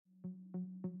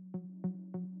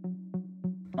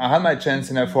I had my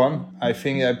chance in F1. I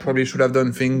think I probably should have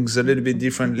done things a little bit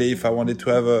differently if I wanted to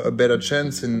have a better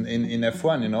chance in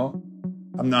F1, you know.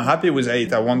 I'm not happy with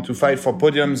 8. I want to fight for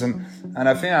podiums, and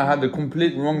I think I had the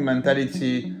complete wrong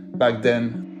mentality back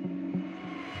then.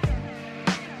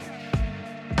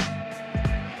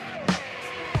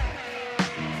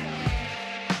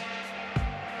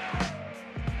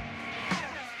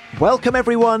 Welcome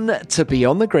everyone to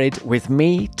Beyond the Grid with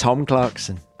me, Tom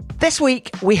Clarkson. This week,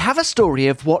 we have a story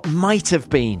of what might have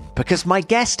been, because my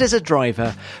guest is a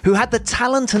driver who had the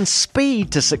talent and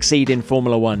speed to succeed in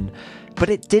Formula One, but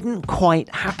it didn't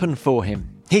quite happen for him.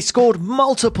 He scored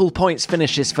multiple points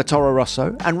finishes for Toro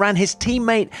Rosso and ran his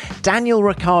teammate Daniel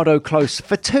Ricciardo close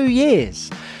for 2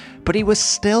 years, but he was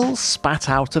still spat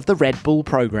out of the Red Bull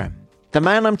programme. The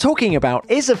man I'm talking about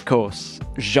is, of course,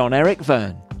 Jean-Eric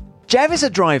Vergne. Jev is a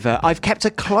driver I've kept a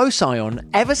close eye on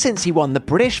ever since he won the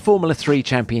British Formula 3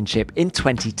 Championship in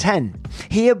 2010.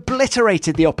 He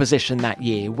obliterated the opposition that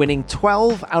year, winning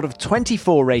 12 out of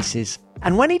 24 races.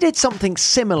 And when he did something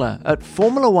similar at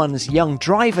Formula One's Young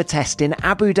Driver Test in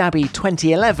Abu Dhabi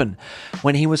 2011,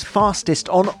 when he was fastest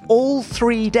on all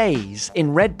 3 days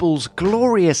in Red Bull's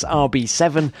glorious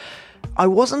RB7, I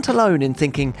wasn't alone in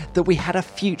thinking that we had a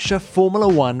future Formula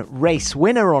One race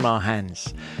winner on our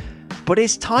hands. But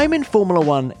his time in Formula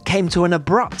One came to an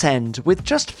abrupt end with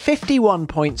just 51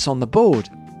 points on the board.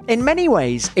 In many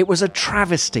ways, it was a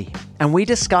travesty, and we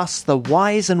discuss the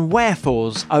whys and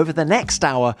wherefores over the next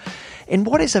hour in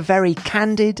what is a very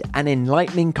candid and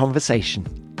enlightening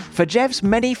conversation. For Jev's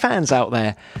many fans out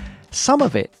there, some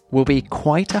of it will be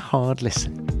quite a hard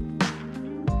listen.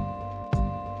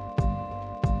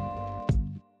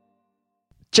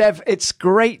 Jev, it's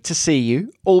great to see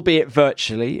you, albeit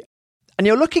virtually. And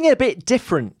you're looking a bit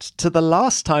different to the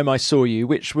last time I saw you,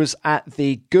 which was at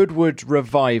the Goodwood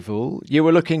Revival. You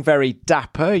were looking very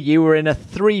dapper. You were in a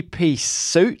 3-piece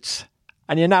suit,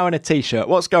 and you're now in a T-shirt.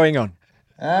 What's going on?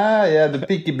 Yeah, the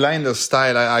Peaky Blinders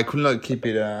style. I could not keep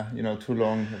it, too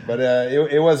long. But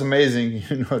it was amazing,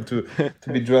 to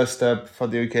be dressed up for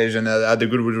the occasion at the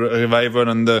Goodwood Revival.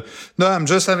 And no, I'm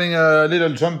just having a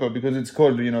little jumper because it's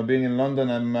cold. Being in London,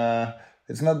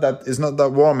 It's not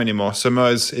that warm anymore. Summer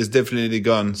is definitely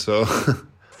gone. So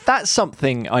that's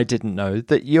something I didn't know,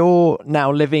 that you're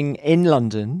now living in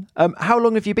London. How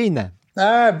long have you been there?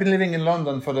 I've been living in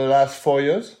London for the last 4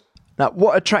 years. Now,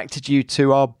 what attracted you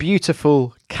to our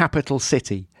beautiful capital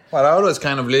city? Well, I always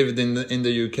kind of lived in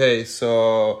the UK.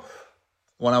 So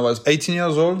when I was 18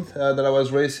 years old, that I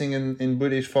was racing in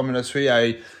British Formula 3,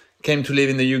 I came to live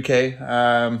in the UK,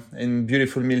 in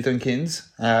beautiful Milton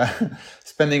Keynes.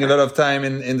 Spending a lot of time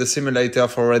in the simulator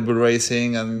for Red Bull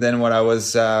Racing. And then when I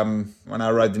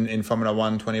arrived in Formula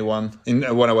 1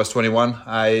 when I was 21,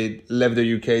 I left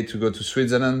the UK to go to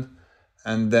Switzerland.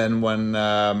 And then when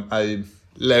I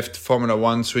left Formula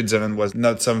 1, Switzerland was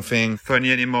not something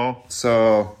funny anymore.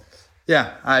 So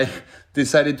yeah, I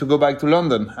decided to go back to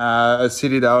London, a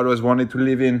city that I always wanted to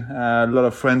live in. A lot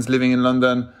of friends living in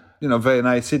London, very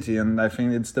nice city. And I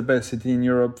think it's the best city in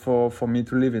Europe for me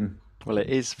to live in. Well, it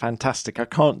is fantastic. I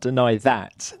can't deny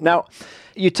that. Now,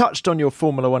 you touched on your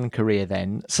Formula One career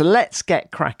then, so let's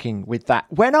get cracking with that.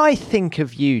 When I think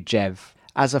of you, Jev,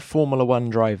 as a Formula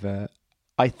One driver,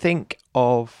 I think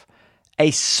of a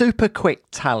super quick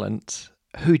talent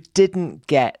who didn't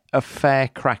get a fair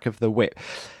crack of the whip.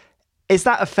 Is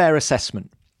that a fair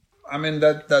assessment? I mean,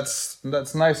 that's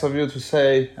nice of you to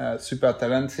say, super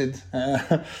talented.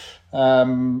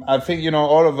 I think,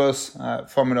 all of us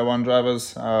Formula One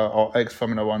drivers or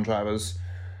ex-Formula One drivers,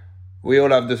 we all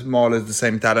have more or less the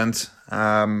same talent.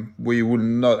 We would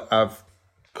not have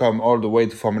come all the way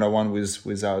to Formula One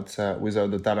without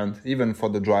the talent. Even for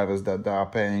the drivers that are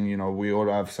paying, we all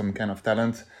have some kind of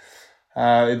talent.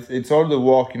 It's all the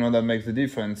work, that makes the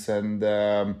difference. And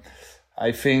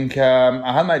I think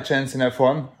I had my chance in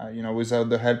F1. Without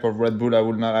the help of Red Bull, I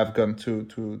would not have gone to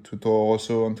Toro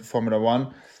Rosso and to Formula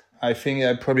One. I think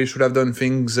I probably should have done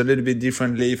things a little bit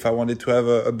differently if I wanted to have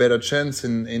a better chance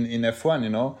in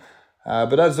F1,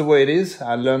 But that's the way it is.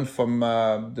 I learned from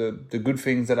the good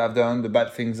things that I've done, the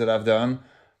bad things that I've done.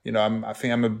 I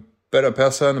think I'm a better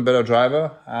person, a better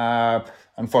driver.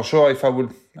 And for sure, if I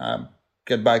would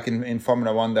get back in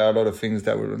Formula One, there are a lot of things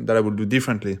that I would do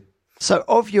differently. So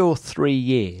of your 3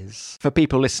 years, for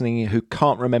people listening who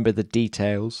can't remember the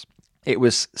details, it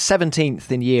was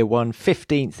 17th in year 1,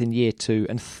 15th in year 2,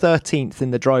 and 13th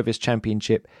in the Drivers'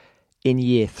 Championship in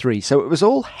year 3. So it was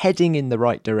all heading in the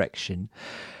right direction.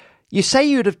 You say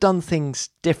you'd have done things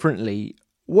differently.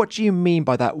 What do you mean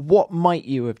by that? What might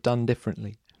you have done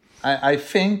differently? I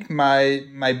think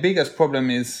my biggest problem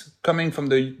is coming from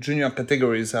the junior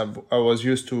categories. I was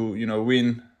used to,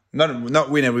 win, not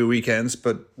win every weekends,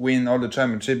 but win all the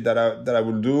championship that I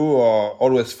will do, or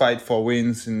always fight for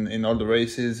wins in all the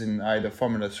races in either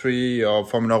Formula 3 or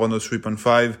Formula Renault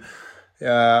 3.5.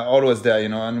 Always there,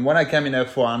 And when I came in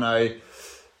F1,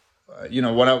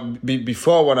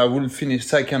 before when I would finish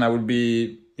second, I would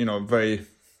be, very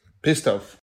pissed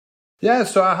off. Yeah,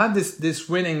 so I had this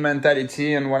winning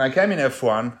mentality, and when I came in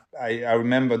F1, I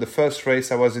remember the first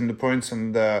race I was in the points,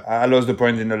 and I lost the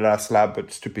point in the last lap,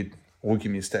 but stupid rookie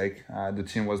mistake. The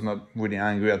team was not really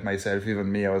angry at myself,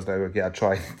 even me. I was like, okay, I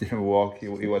tried, it didn't work.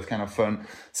 It was kind of fun.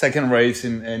 Second race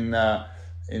in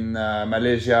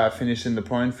Malaysia, I finished in the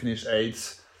point, finished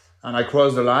 8th, and I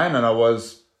crossed the line, and I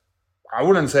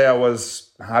wouldn't say I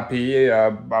was happy.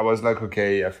 I was like,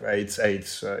 okay,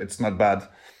 8th, it's not bad.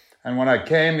 And when I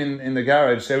came in the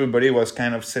garage, everybody was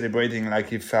kind of celebrating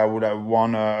like if I would have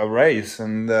won a race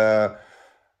and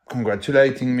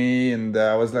congratulating me. And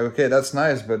I was like, okay, that's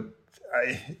nice. But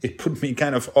it put me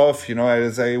kind of off, I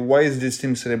was like, why is this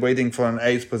team celebrating for an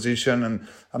 8th position? And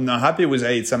I'm not happy with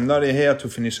 8th. I'm not here to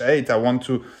finish 8th. I want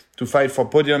to fight for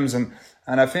podiums. And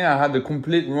I think I had the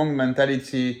complete wrong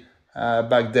mentality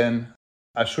back then.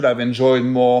 I should have enjoyed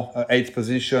more a 8th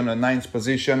position, a 9th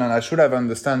position, and I should have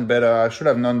understood better. I should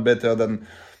have known better than,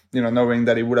 knowing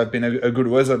that it would have been a good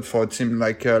result for a team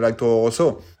like Toro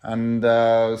Rosso. And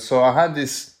so I had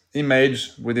this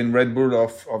image within Red Bull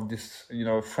of this,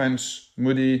 French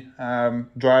moody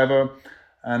driver,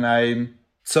 and I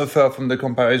suffer from the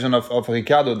comparison of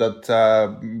Ricciardo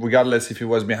that regardless if he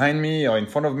was behind me or in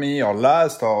front of me or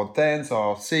last or 10th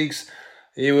or 6th,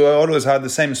 he always had the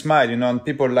same smile, and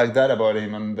people like that about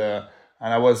him. And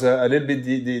I was a little bit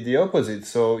the opposite.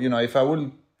 So, if I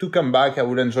would to come back, I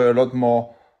would enjoy a lot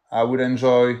more. I would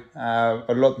enjoy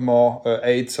a lot more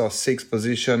 8th or 6th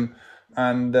position.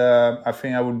 And I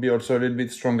think I would be also a little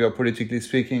bit stronger, politically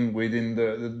speaking, within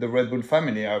the Red Bull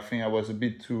family. I think I was a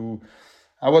bit too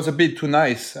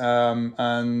nice. But,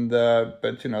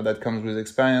 that comes with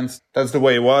experience. That's the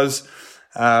way it was.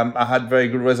 I had very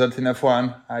good results in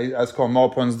F1. I scored more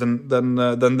points than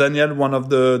Daniel, one of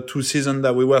the 2 seasons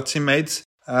that we were teammates.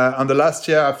 And the last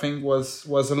year, I think, was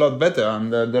a lot better.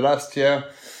 And the last year,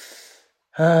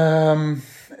 I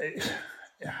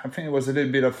think it was a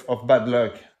little bit of bad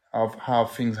luck of how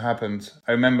things happened.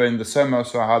 I remember in the summer,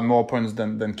 so I had more points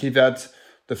than Kvyat.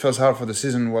 The first half of the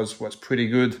season was pretty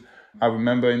good. I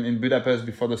remember in Budapest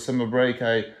before the summer break,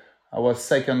 I was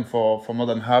second for more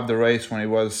than half the race when it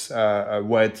was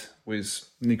wet with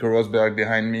Nico Rosberg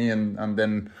behind me. And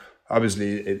then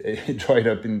obviously it dried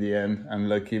up in the end.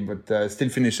 Unlucky, but still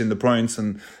finished in the points.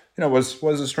 And, was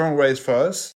a strong race for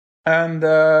us. And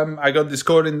I got this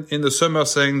call in the summer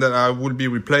saying that I would be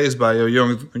replaced by a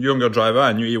younger driver.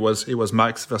 I knew it was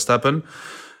Max Verstappen.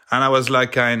 And I was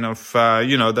like kind of,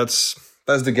 that's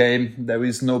the game. There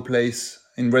is no place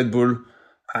in Red Bull.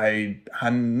 I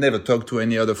had never talked to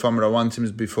any other Formula One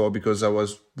teams before because I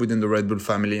was within the Red Bull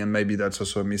family, and maybe that's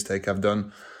also a mistake I've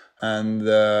done. And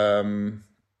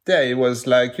it was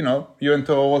like, you and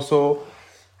Toro Rosso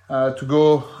to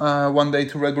go one day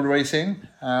to Red Bull Racing.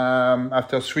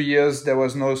 After 3 years, there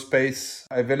was no space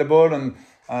available,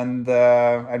 and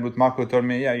Helmut Marko told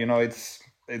me,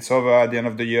 it's over at the end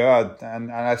of the year. And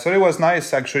I thought it was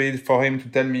nice actually for him to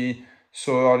tell me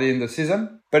so early in the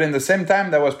season. But in the same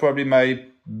time, that was probably my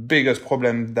biggest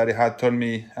problem that he had told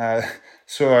me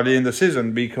so early in the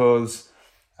season, because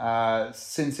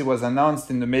since it was announced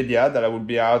in the media that I would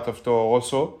be out of Toro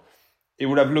Rosso, it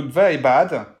would have looked very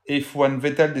bad if when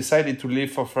Vettel decided to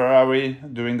leave for Ferrari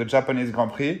during the Japanese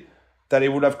Grand Prix, that he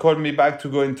would have called me back to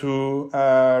go into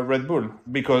Red Bull.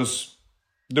 Because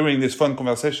during this phone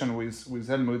conversation with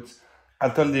Helmut, I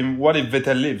told him, what if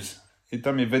Vettel leaves? He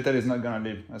told me Vettel is not going to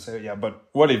leave. I said, yeah, but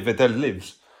what if Vettel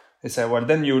leaves? He said, well,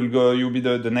 then you'll be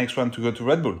the next one to go to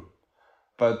Red Bull.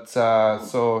 But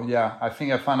I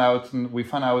think we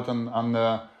found out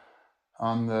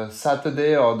on the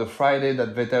Saturday or the Friday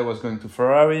that Vettel was going to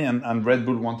Ferrari, and Red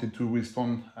Bull wanted to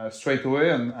respond straight away.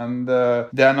 And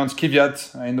they announced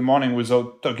Kvyat in the morning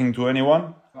without talking to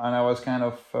anyone. And I was kind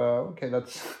of, okay,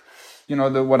 that's,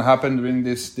 what happened during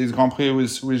this Grand Prix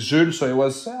with Jules. So it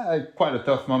was quite a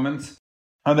tough moment.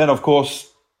 And then, of course,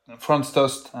 Franz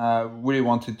Tost really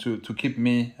wanted to keep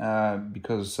me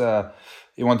because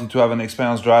he wanted to have an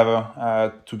experienced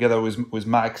driver together with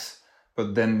Max.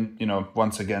 But then,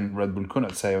 once again, Red Bull could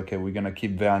not say, okay, we're going to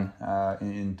keep Verne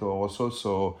in Toro Rosso.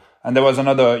 So, and there was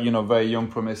another, very young,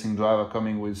 promising driver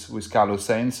coming with Carlos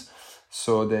Sainz.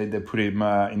 So they put him,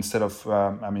 instead of,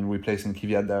 replacing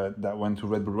Kvyat that went to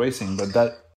Red Bull Racing. But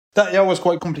That year was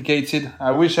quite complicated.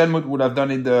 I wish Helmut would have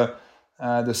done it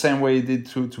the same way he did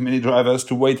to many drivers,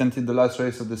 to wait until the last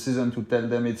race of the season to tell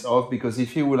them it's off. Because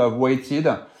if he would have waited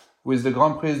with the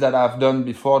Grand Prix that I've done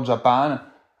before Japan,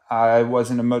 I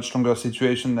was in a much stronger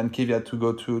situation than Kvyat to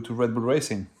go to Red Bull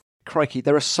Racing. Crikey,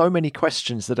 there are so many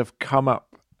questions that have come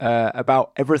up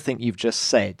about everything you've just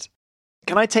said.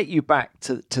 Can I take you back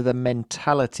to the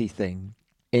mentality thing,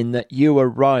 in that you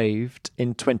arrived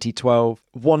in 2012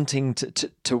 wanting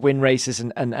to win races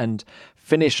and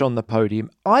finish on the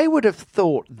podium? I would have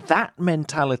thought that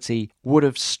mentality would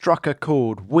have struck a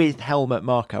chord with Helmut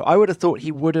Marko. I would have thought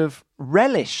he would have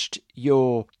relished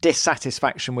your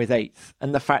dissatisfaction with 8th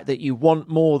and the fact that you want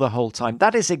more the whole time.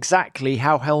 That is exactly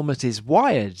how Helmut is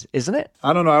wired, isn't it?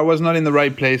 I don't know. I was not in the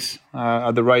right place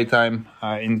at the right time.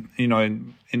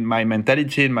 In my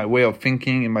mentality, in my way of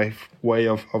thinking, in my way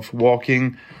of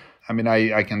walking. I mean,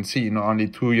 I can see, only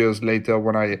 2 years later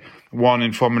when I won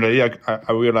in Formula E,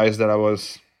 I realized that I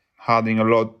was harding a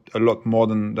lot more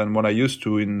than what I used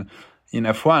to in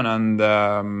F1. And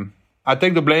I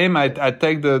take the blame. I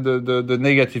take the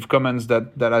negative comments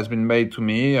that has been made to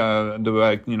me.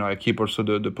 I keep also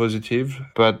the positive.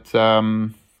 But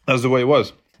that's the way it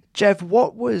was. Jev,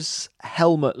 what was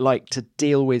Helmut like to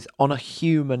deal with on a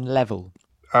human level?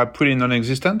 Pretty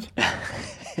non-existent.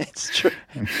 It's true.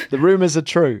 The rumours are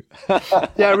true.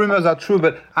 Yeah, rumours are true,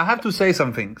 but I have to say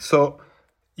something. So,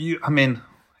 you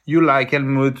like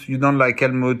Helmut, you don't like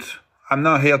Helmut. I'm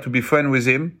not here to be friends with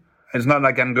him. It's not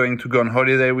like I'm going to go on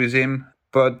holiday with him.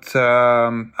 But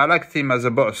I liked him as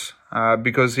a boss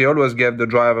because he always gave the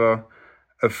driver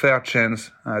a fair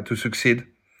chance to succeed.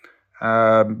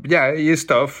 He is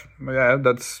tough. Yeah,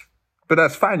 but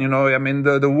that's fine. I mean,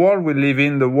 the world we live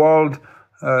in, the world.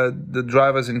 The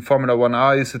drivers in Formula 1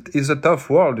 are is a tough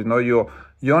world.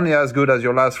 You're only as good as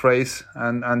your last race,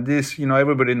 and this,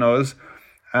 everybody knows.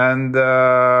 And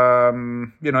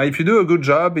if you do a good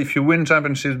job, if you win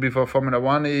championships before Formula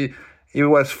 1, he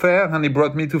was fair and he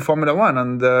brought me to Formula 1.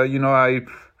 And I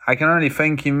can only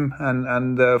thank him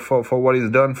and for what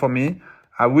he's done for me.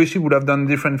 I wish he would have done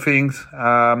different things.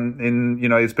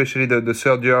 Especially the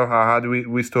third year I had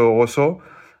with Toro Rosso.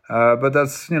 But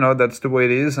that's the way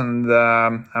it is, and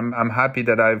I'm happy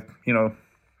that I've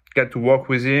get to work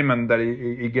with him and that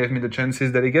he gave me the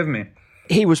chances that he gave me.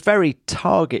 He was very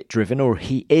target driven, or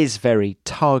he is very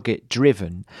target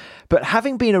driven. But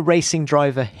having been a racing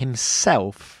driver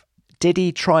himself, did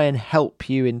he try and help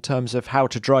you in terms of how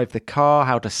to drive the car,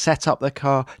 how to set up the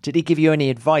car? Did he give you any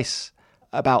advice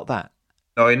about that?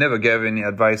 No, he never gave any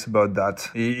advice about that.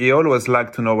 He always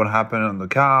liked to know what happened on the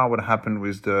car, what happened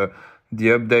with the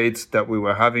updates that we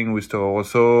were having with Toro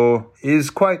Rosso. He's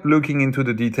quite looking into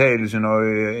the details,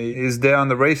 He's there on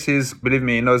the races. Believe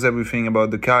me, he knows everything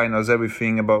about the car. He knows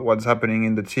everything about what's happening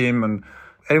in the team and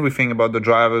everything about the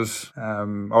drivers.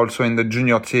 Also in the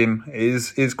junior team,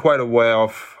 he's quite aware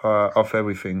of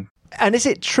everything. And is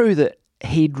it true that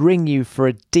he'd ring you for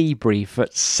a debrief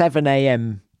at 7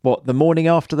 a.m., the morning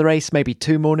after the race, maybe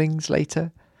 2 mornings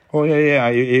later? Oh, yeah.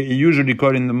 He usually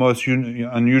called in the most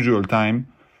unusual time.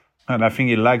 And I think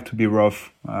he liked to be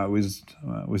rough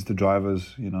with the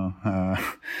drivers, I'm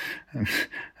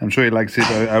sure he likes it.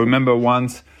 I remember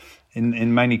once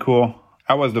in Magny-Cours,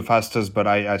 I was the fastest, but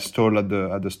I stole at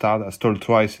the start. I stole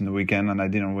twice in the weekend, and I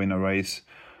didn't win a race.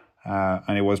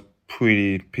 And he was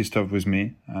pretty pissed off with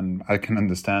me, and I can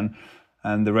understand.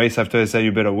 And the race after, he said,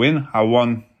 "You better win." I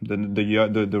won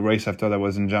the race after, that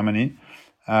was in Germany.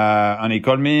 And he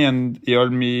called me and he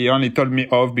only told me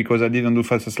off because I didn't do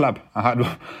fastest lap. I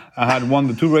had won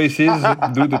the 2 races,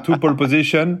 do the 2 pole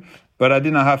position, but I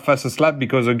didn't have fastest lap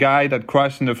because a guy that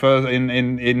crashed in the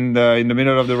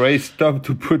middle of the race stopped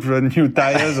to put the new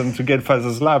tires and to get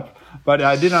fastest lap. But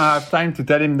I didn't have time to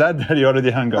tell him that he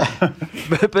already hung up.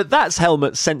 But that's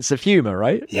Helmut's sense of humor,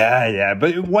 right? Yeah.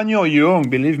 But when you're young,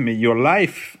 believe me, your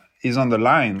life is on the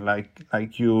line. Like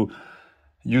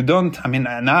you don't,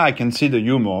 now I can see the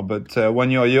humor, but when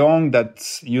you're young, that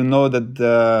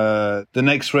the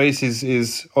next race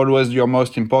is always your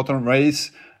most important race,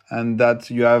 and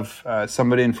that you have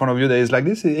somebody in front of you that is like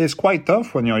this. It's quite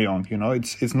tough when you're young,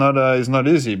 it's not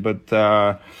easy, but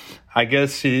I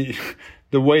guess the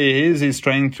way he is, he's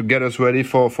trying to get us ready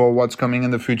for what's coming in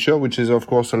the future, which is of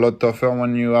course a lot tougher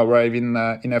when you arrive in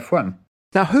F1.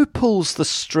 Now, who pulls the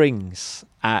strings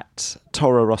at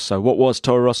Toro Rosso? What was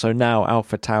Toro Rosso, now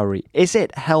AlphaTauri? Is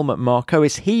it Helmut Marko?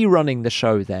 Is he running the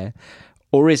show there?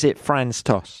 Or is it Franz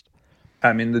Tost?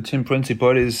 The team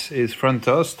principal is Franz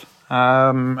Tost,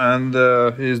 and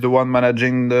he's the one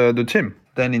managing the team.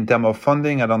 Then in terms of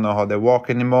funding, I don't know how they work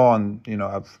anymore, and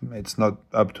it's not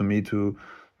up to me to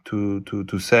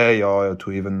to say or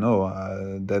to even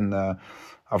know. Then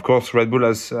of course Red Bull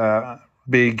has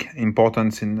big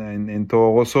importance in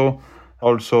Toro Rosso.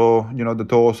 Also, the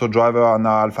Toro Rosso driver and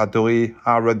now AlphaTauri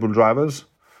are Red Bull drivers.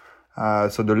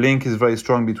 So the link is very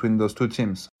strong between those two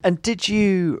teams. And did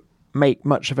you make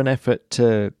much of an effort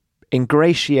to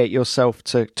ingratiate yourself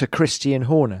to Christian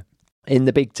Horner in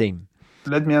the big team?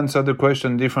 Let me answer the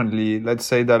question differently. Let's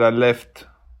say that I left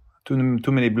too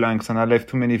many blanks and I left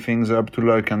too many things up to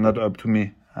luck and not up to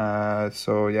me.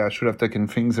 So I should have taken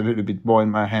things a little bit more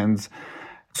in my hands.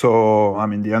 So,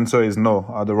 the answer is no.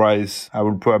 Otherwise, I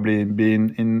would probably be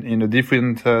in a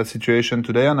different situation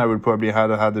today, and I would probably have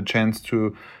had a chance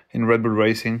to in Red Bull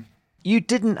Racing. You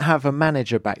didn't have a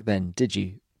manager back then, did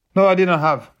you? No, I didn't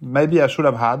have. Maybe I should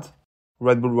have had.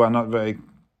 Red Bull were not very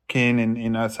keen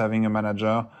in us having a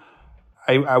manager.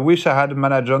 I wish I had a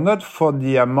manager, not for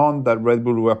the amount that Red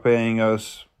Bull were paying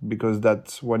us, because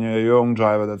that's when you're a young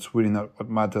driver, that's really not what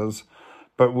matters.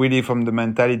 But really from the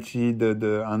mentality,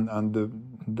 the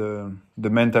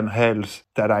mental health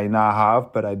that I now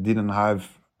have, but I didn't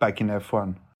have back in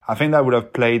F1. I think that would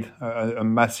have played a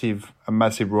massive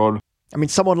role.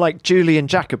 Someone like Julian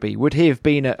Jacobi, would he have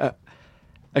been a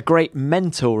great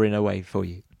mentor in a way for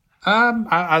you?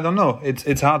 I don't know.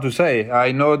 It's hard to say.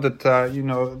 I know that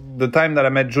the time that I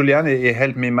met Julian, he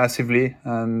helped me massively,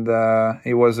 and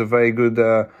he was a very good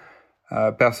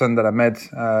person that I met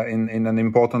in an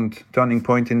important turning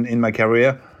point in my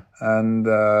career. And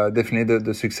definitely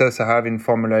the success I have in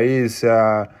Formula E is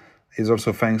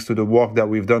also thanks to the work that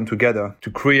we've done together to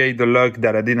create the luck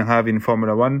that I didn't have in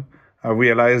Formula One. I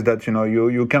realized that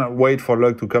you cannot wait for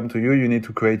luck to come to you. You need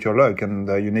to create your luck, and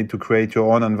you need to create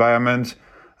your own environment.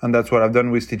 And that's what I've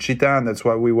done with Techeetah, and that's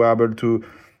what we were able to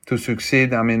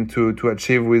succeed. To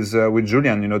achieve with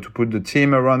Julian. To put the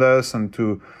team around us and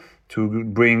to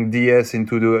bring DS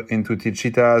into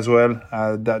Techeetah as well.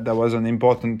 That was an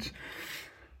important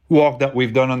work that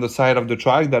we've done on the side of the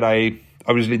track that I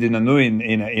obviously didn't know in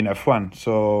F1.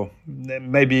 So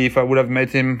maybe if I would have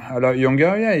met him a lot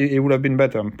younger, it would have been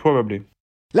better, probably.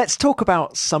 Let's talk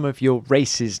about some of your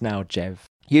races now, Jev.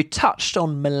 You touched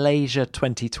on Malaysia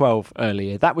 2012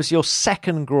 earlier. That was your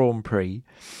second Grand Prix.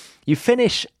 You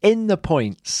finish in the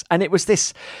points, and it was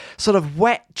this sort of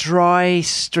wet, dry,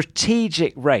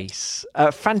 strategic race.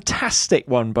 A fantastic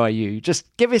one by you. Just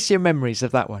give us your memories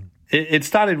of that one. It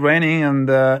started raining, and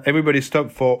everybody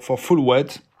stopped for full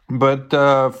wet. But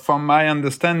from my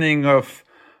understanding of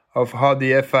how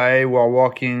the FIA were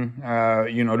working,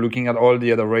 looking at all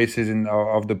the other races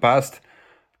of the past,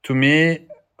 to me,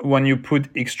 when you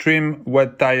put extreme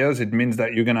wet tires, it means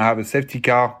that you're going to have a safety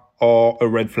car or a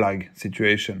red flag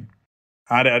situation.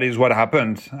 And that is what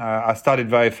happened. I started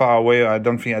very far away. I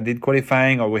don't think I did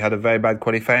qualifying, or we had a very bad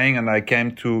qualifying, and I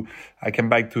came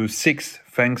back to sixth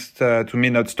thanks to me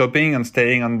not stopping and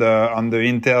staying on the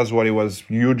inters while it was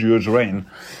huge rain.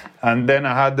 And then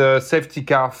I had a safety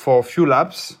car for a few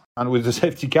laps, and with the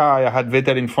safety car I had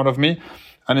Vettel in front of me,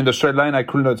 and in the straight line I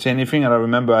could not see anything. And I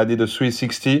remember I did a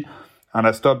 360, and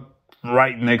I stopped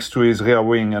right next to his rear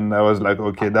wing, and I was like,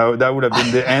 okay, that would have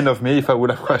been the end of me if I would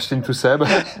have crashed into Seb.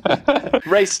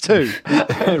 Race 2.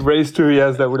 Race 2,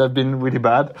 yes, that would have been really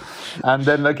bad. And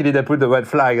then luckily they put the red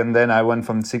flag, and then I went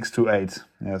from 6 to 8,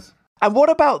 yes. And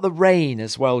what about the rain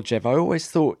as well, Jev? I always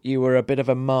thought you were a bit of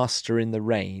a master in the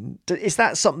rain. Is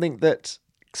that something that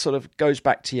sort of goes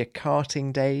back to your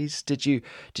karting days? Did you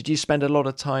spend a lot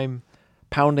of time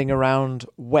pounding around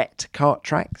wet kart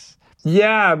tracks?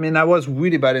 Yeah, I was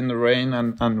really bad in the rain,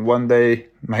 and one day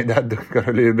my dad got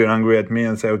a little bit angry at me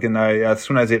and said, okay, now as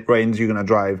soon as it rains, you're going to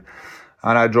drive.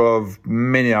 And I drove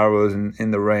many hours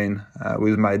in the rain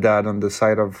with my dad on the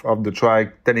side of the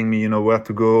track, telling me, where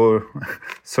to go,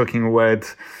 soaking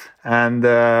wet. And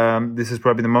this is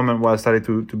probably the moment where I started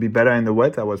to be better in the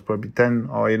wet. I was probably 10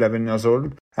 or 11 years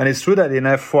old. And it's true that in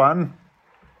F1,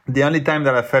 the only time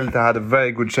that I felt I had a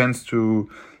very good chance to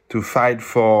fight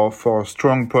for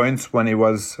strong points when it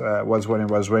was when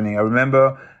it was raining. I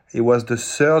remember it was the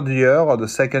third year or the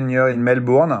second year in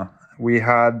Melbourne. We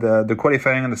had the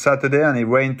qualifying on the Saturday, and it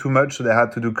rained too much, so they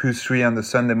had to do Q3 on the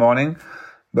Sunday morning.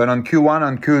 But on Q1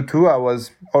 and Q2, I was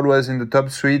always in the top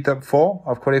 3, top 4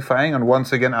 of qualifying. And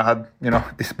once again, I had,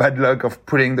 this bad luck of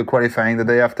putting the qualifying the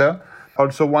day after.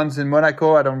 Also once in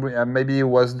Monaco, maybe it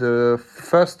was the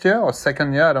first year or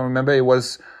second year, I don't remember. It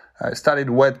was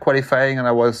started wet qualifying, and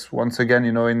I was once again,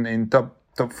 in top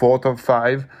 4, top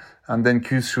 5. And then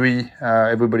Q3,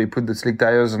 everybody put the slick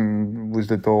tires, and with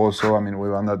the Toro Rosso, I mean, we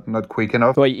were not quick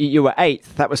enough. Well, you were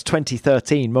 8th. That was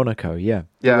 2013 Monaco, yeah.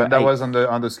 Yeah, that was on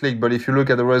the slick. But if you look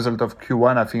at the result of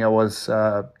Q1, I think I was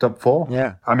top 4.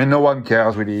 Yeah. I mean, no one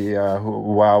cares really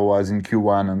who I was in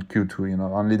Q1 and Q2. You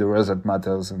know, only the result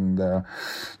matters. And the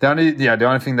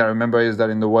only thing that I remember is that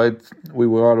in the white we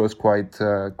were always quite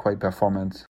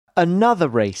performant. Another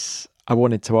race I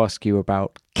wanted to ask you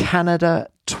about, Canada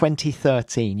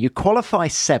 2013. You qualify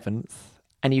 7th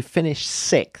and you finish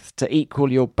 6th to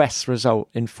equal your best result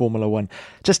in Formula One.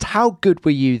 Just how good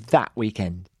were you that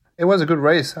weekend? It was a good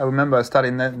race. I remember I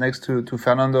started next to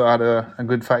Fernando. I had a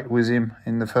good fight with him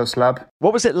in the first lap.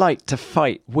 What was it like to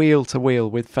fight wheel to wheel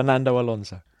with Fernando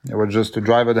Alonso? It was just a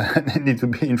driver that needed to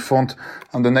be in front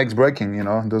on the next braking, you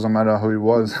know. It doesn't matter who it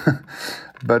was.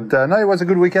 But no, it was a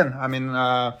good weekend. I mean,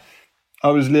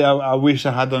 obviously, I wish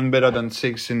I had done better than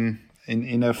 6 in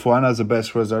F1 as the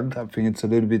best result. I think it's a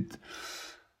little bit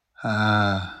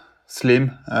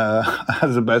slim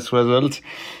as the best result.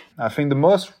 I think the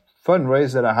most fun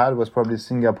race that I had was probably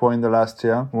Singapore in the last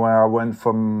year, where I went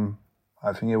from,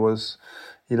 I think it was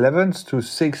 11th to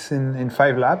 6th in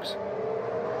 5 laps.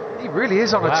 He really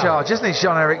is on a charge, isn't he,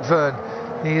 Jean-Eric Vergne?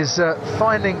 He is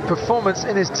finding performance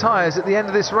in his tyres at the end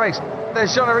of this race.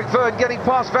 There's Jean-Eric Vergne getting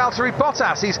past Valtteri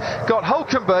Bottas. He's got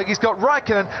Hülkenberg, he's got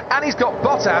Raikkonen, and he's got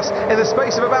Bottas in the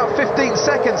space of about 15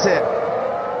 seconds here.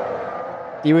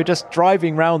 You were just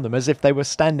driving round them as if they were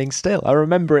standing still. I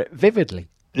remember it vividly.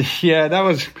 Yeah, that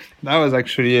was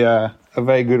actually a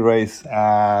very good race.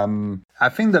 I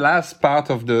think the last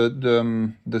part of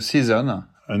the season,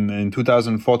 in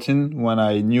 2014, when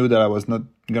I knew that I was not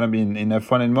going to be in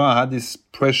F1 anymore, I had this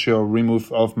pressure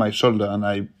removed off my shoulder and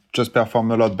I just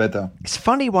performed a lot better. It's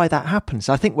funny why that happens.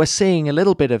 I think we're seeing a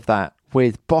little bit of that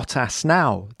with Bottas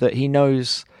now, that he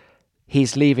knows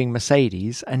he's leaving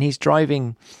Mercedes and he's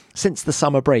driving, since the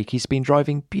summer break, he's been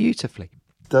driving beautifully.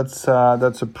 That's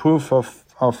a proof of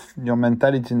your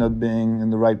mentality not being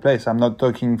in the right place. I'm not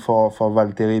talking for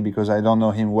Valtteri because I don't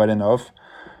know him well enough.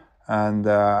 And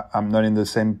I'm not in the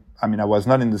same, I mean, I was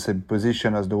not in the same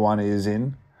position as the one he is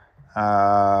in.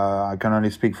 I can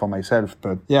only speak for myself.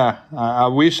 But yeah, I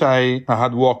wish I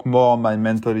had worked more on my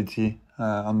mentality,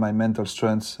 on my mental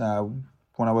strengths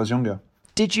when I was younger.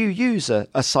 Did you use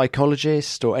a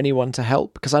psychologist or anyone to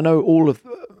help? Because I know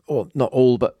not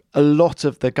all, but a lot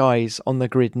of the guys on the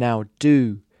grid now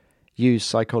do use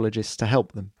psychologists to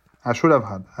help them. I should have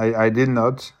had. I did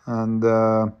not. And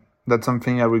that's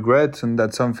something I regret, and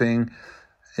that's something,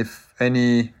 if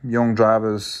any young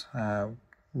drivers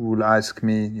will ask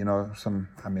me, you know,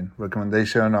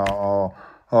 recommendation or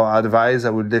advice, I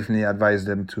would definitely advise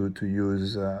them to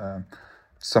use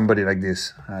somebody like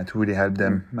this to really help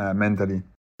them mentally.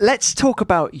 Let's talk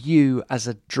about you as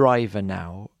a driver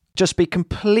now. Just be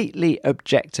completely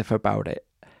objective about it.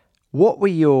 What were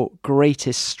your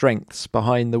greatest strengths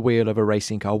behind the wheel of a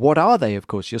racing car? What are they, of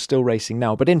course? You're still racing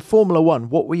now. But in Formula One,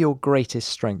 what were your greatest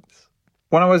strengths?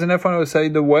 When I was in F1, I would say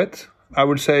the wet. I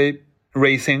would say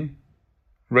racing.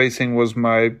 Racing was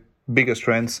my biggest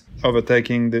strength.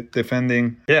 Overtaking,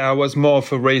 defending. Yeah, I was more of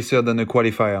a racer than a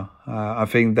qualifier. I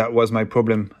think that was my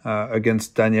problem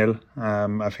against Daniel.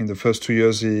 I think the first 2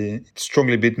 years he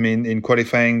strongly beat me in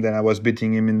qualifying. Then I was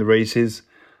beating him in the races.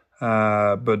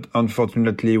 But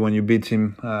unfortunately, when you beat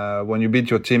him, when you beat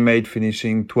your teammate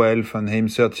finishing 12th and him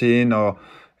 13, or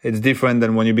it's different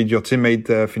than when you beat your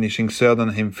teammate finishing 3rd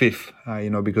and him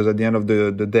 5th, because at the end of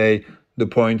the day, the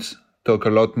points talk a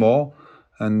lot more.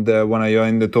 And when you're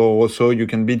in the Toro Rosso, you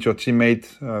can beat your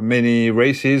teammate many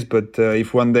races, but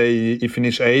if one day he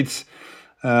finish 8th,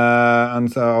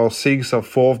 or 6th or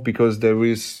 4th, because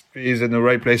he's in the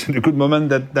right place at a good moment,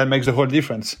 that makes the whole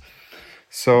difference.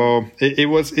 So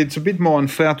it's a bit more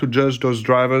unfair to judge those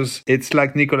drivers. It's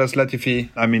like Nicolas Latifi.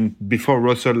 I mean, before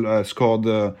Russell scored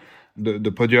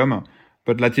the podium,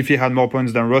 but Latifi had more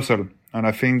points than Russell. And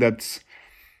I think that's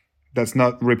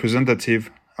not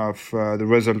representative of the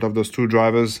result of those two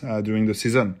drivers during the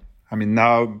season. I mean,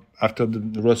 now after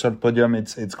the Russell podium,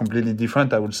 it's completely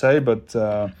different, I would say. But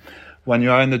when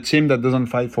you are in a team that doesn't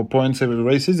fight for points every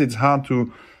races, it's hard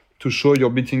to show you're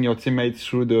beating your teammates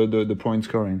through the point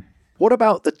scoring. What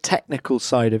about the technical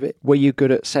side of it? Were you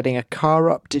good at setting a car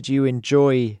up? Did you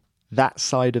enjoy that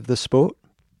side of the sport?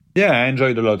 Yeah, I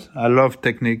enjoyed a lot. I love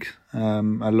technique. I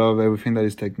love everything that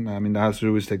is that has to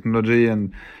do with technology,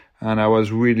 and I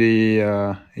was really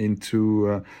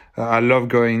into. I love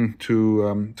going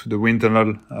to the wind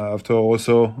tunnel of Toro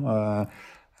Rosso.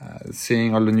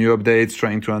 seeing all the new updates,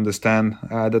 trying to understand.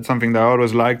 That's something that I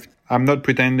always liked. I'm not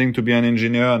pretending to be an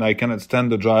engineer, and I cannot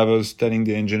stand the drivers telling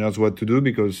the engineers what to do,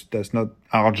 because that's not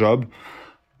our job.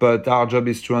 But our job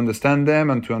is to understand them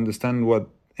and to understand what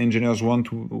engineers want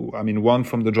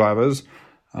from the drivers.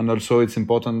 And also it's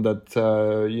important that,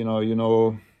 you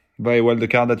know very well the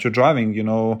car that you're driving,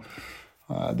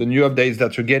 the new updates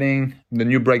that you're getting, the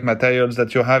new brake materials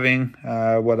that you're having,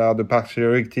 what are the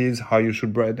particularities, how you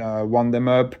should warm them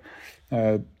up,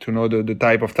 to know the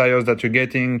type of tires that you're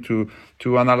getting, to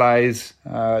analyze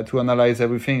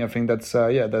everything. I think that's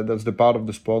that's the part of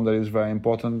the sport that is very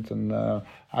important, and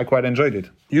I quite enjoyed it.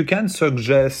 You can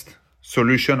suggest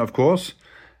solution, of course,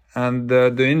 and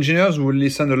the engineers will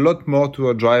listen a lot more to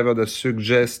a driver that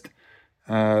suggests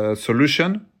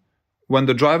solution when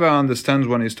the driver understands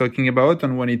what he's talking about,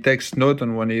 and when he takes note,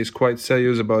 and when he is quite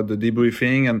serious about the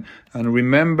debriefing and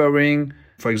remembering,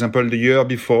 for example, the year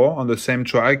before on the same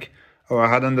track, I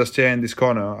had understeer in this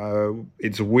corner.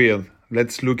 It's weird.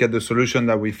 Let's look at the solution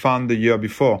that we found the year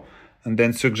before, and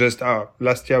then suggest,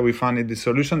 last year we found this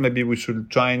solution. Maybe we should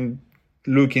try and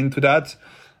look into that.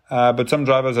 But some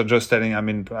drivers are just telling,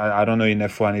 I don't know in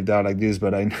F1 if they're like this,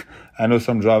 but I know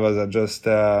some drivers are just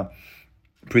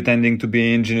pretending to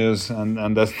be engineers,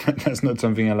 and that's not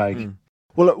something I like.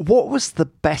 Well, what was the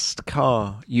best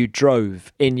car you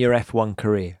drove in your F1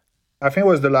 career? I think it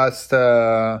was the last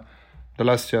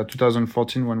year,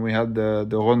 2014, when we had the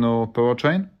Renault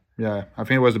powertrain. Yeah, I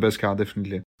think it was the best car,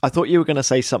 definitely. I thought you were going to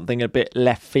say something a bit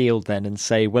left field then and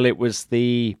say, well, it was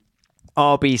the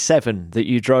RB7 that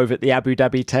you drove at the Abu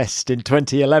Dhabi test in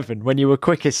 2011 when you were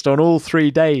quickest on all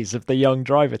 3 days of the young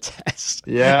driver test.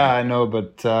 Yeah, I know,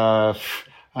 but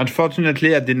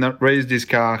unfortunately, I did not race this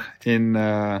car in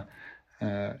a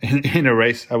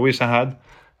race. I wish I had,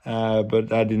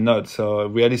 but I did not. So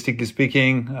realistically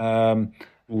speaking,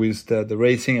 with the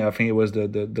racing, I think it was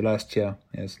the last year.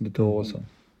 Yes, the Toro Rosso.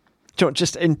 John,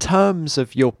 just in terms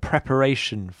of your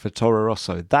preparation for Toro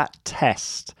Rosso, that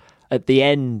test at the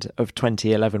end of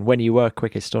 2011, when you were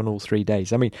quickest on all 3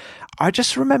 days, I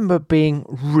just remember being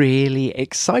really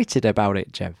excited about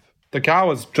it, Jev. The car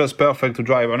was just perfect to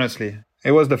drive, honestly.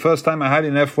 It was the first time I had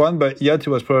in F1, but yet it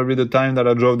was probably the time that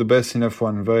I drove the best in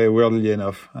F1, very weirdly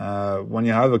enough. When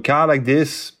you have a car like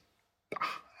this,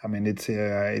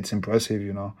 it's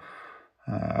impressive,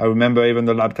 I remember even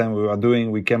the lap time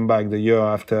we came back the year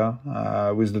after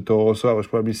with the Toro Rosso. I was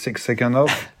probably 6 seconds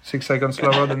off, 6 seconds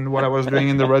slower than what I was doing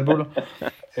in the Red Bull.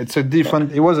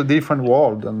 It was a different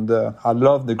world, and I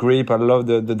love the grip, I love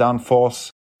the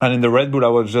downforce. And in the Red Bull, I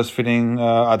was just feeling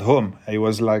at home. It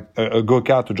was like a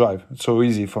go-kart to drive. It's so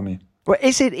easy for me. Well,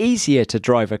 is it easier to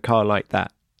drive a car like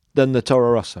that than the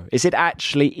Toro Rosso? Is it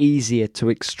actually easier to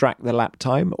extract the lap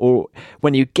time? Or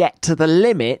when you get to the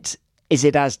limit, is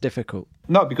it as difficult?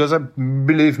 No, because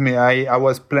believe me, I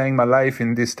was playing my life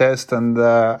in this test, and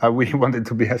I really wanted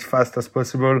to be as fast as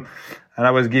possible. And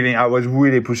I was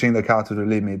really pushing the car to the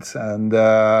limits.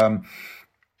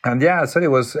 And yeah, so it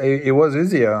was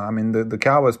easier. The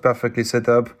car was perfectly set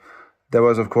up. There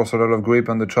was, of course, a lot of grip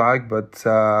on the track, but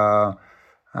I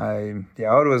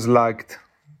always liked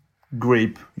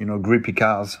grip, grippy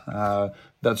cars.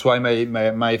 That's why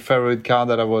my favorite car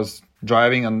that I was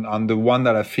driving, and the one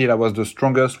that I feel I was the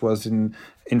strongest, was in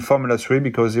Formula 3,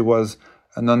 because it was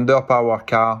an underpowered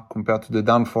car compared to the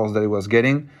downforce that it was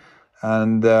getting,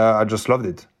 and I just loved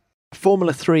it.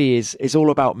 Formula 3 is all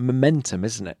about momentum,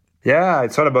 isn't it? Yeah,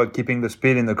 it's all about keeping the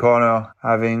speed in the corner,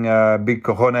 having big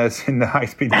cojones in the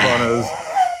high-speed corners.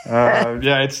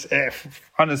 It's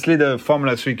honestly, the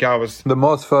Formula 3 car was the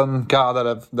most fun car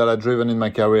that I've driven in my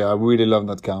career. I really love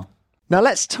that car. Now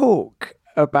let's talk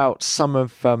about some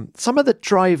of the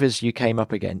drivers you came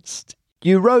up against.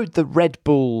 You rode the Red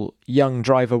Bull Young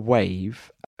Driver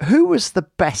Wave. Who was the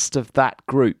best of that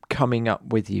group coming up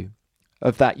with you,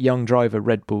 of that Young Driver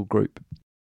Red Bull group?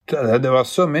 There were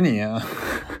so many.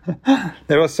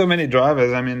 There were so many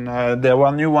drivers. There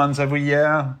were new ones every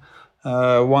year,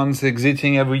 ones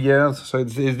exiting every year. So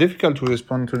it's difficult to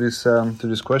respond to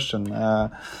this question. I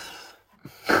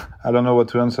don't know what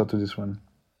to answer to this one.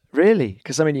 Really?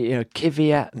 Because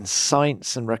Kvyat and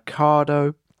Sainz and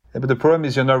Ricciardo. Yeah, but the problem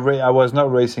is I was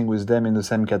not racing with them in the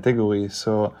same category.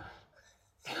 So,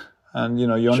 and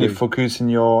you only focus in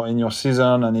your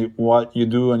season and what you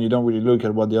do, and you don't really look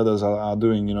at what the others are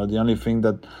doing. The only thing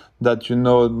that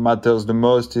matters the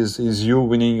most is you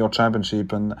winning your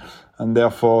championship, and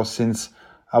therefore, since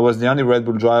I was the only Red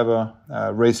Bull driver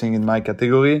racing in my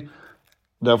category,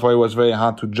 therefore it was very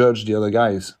hard to judge the other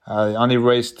guys. I only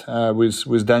raced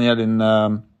with Daniel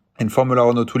in Formula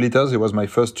Renault 2 liters. It was my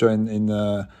first year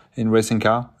in racing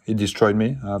car he destroyed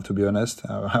me. I have to be honest.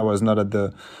 I was not at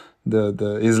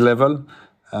his level.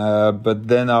 But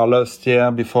then our last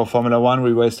year before Formula One,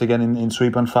 we raced again in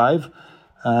 3.5.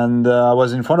 And I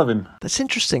was in front of him. That's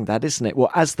interesting, that, isn't it? Well,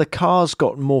 as the cars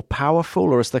got more powerful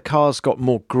or as the cars got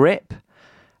more grip,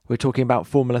 we were talking about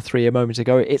Formula 3 a moment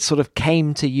ago, it sort of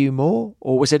came to you more?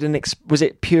 Or was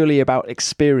it purely about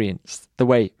experience, the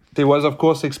way? It was, of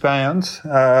course, experience.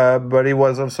 But it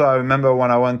was also, I remember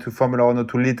when I went to Formula 1 or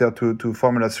 2 liter to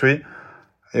Formula 3,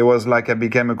 it was like I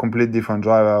became a complete different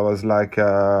driver. I was like,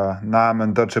 now I'm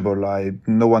untouchable.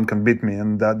 No one can beat me.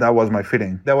 And that was my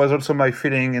feeling. That was also my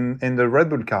feeling in the Red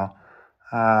Bull car.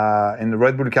 In the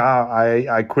Red Bull car,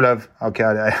 I could have,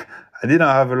 I didn't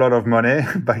have a lot of money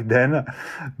back then,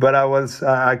 but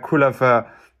I could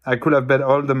have bet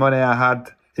all the money I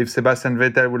had if Sebastian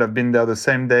Vettel would have been there the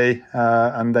same day,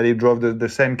 and that he drove the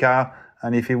same car.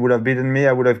 And if he would have beaten me,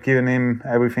 I would have given him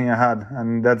everything I had.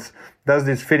 And that's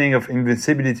this feeling of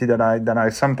invincibility that I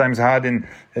sometimes had in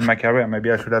my career. Maybe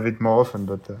I should have it more often,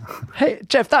 but... Hey,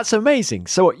 Jeff, that's amazing.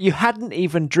 So you hadn't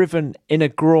even driven in a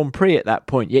Grand Prix at that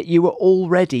point, yet you were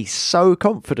already so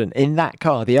confident in that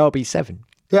car, the RB7.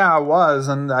 Yeah, I was.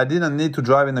 And I didn't need to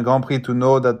drive in a Grand Prix to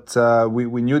know that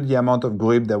we knew the amount of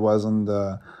grip there was on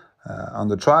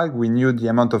the track. We knew the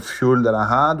amount of fuel that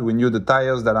I had. We knew the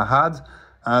tires that I had.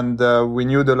 And we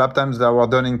knew the lap times that were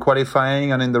done in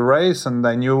qualifying and in the race, and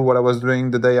I knew what I was doing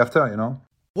the day after, you know.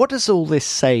 What does all this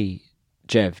say,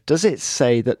 Jeff? Does it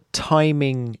say that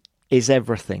timing is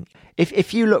everything?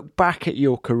 If you look back at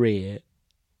your career,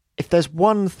 if there's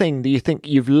one thing that you think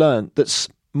you've learned that's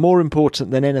more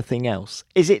important than anything else,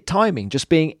 is it timing, just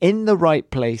being in the right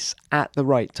place at the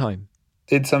right time?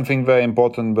 It's something very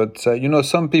important, but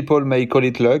some people may call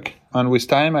it luck, and with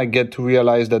time I get to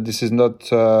realize that this is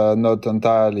not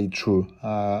entirely true.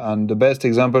 And the best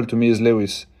example to me is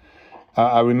Lewis.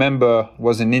 I remember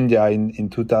was in India in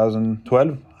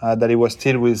 2012 that he was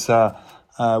still with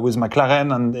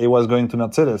McLaren and he was going to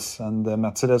Mercedes, and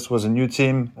Mercedes was a new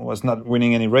team, was not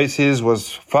winning any races,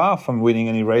 was far from winning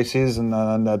any races, and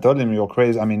I told him, "You're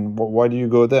crazy. I mean, why do you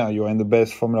go there? You're in the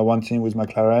best Formula One team with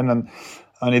McLaren."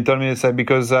 And he told me, he said,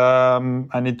 because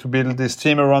I need to build this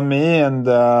team around me, and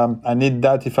I need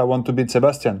that if I want to beat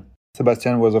Sebastian.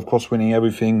 Sebastian was, of course, winning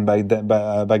everything back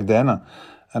then.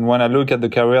 And when I look at the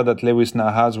career that Lewis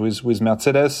now has with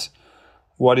Mercedes,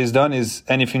 what he's done is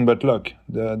anything but luck.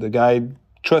 The guy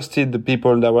trusted the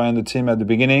people that were in the team at the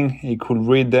beginning. He could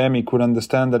read them. He could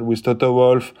understand that with Toto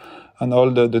Wolff and all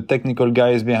the technical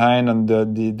guys behind and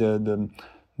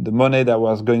the money that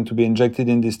was going to be injected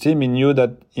in this team, he knew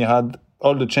that he had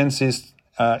all the chances,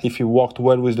 if he worked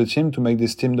well with the team, to make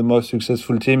this team the most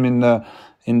successful team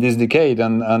in this decade,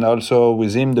 and also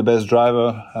with him the best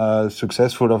driver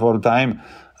successful of all time,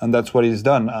 and that's what he's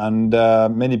done. And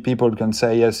many people can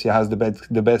say yes, he has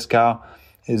the best car.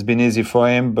 It's been easy for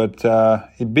him, but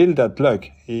he built that luck.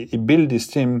 He built this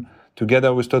team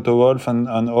together with Toto Wolff and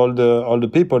all the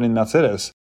people in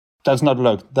Mercedes. That's not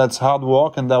luck. That's hard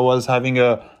work, and that was having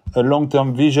a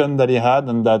long-term vision that he had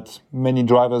and that many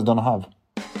drivers don't have.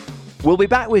 We'll be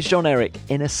back with Jean-Eric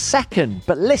in a second,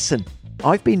 but listen,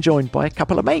 I've been joined by a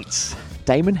couple of mates,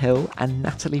 Damon Hill and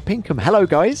Natalie Pinkham. Hello,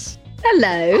 guys.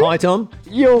 Hello. Hi, Tom.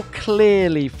 You're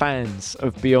clearly fans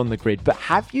of Beyond the Grid, but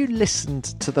have you listened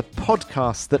to the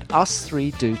podcast that us three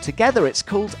do together? It's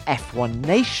called F1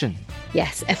 Nation.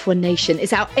 Yes, F1 Nation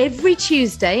is out every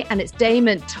Tuesday, and it's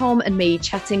Damon, Tom and me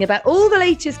chatting about all the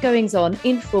latest goings on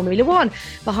in Formula One,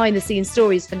 behind the scenes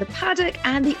stories from the paddock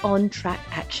and the on-track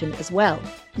action as well.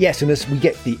 Yes, and as we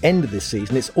get to the end of this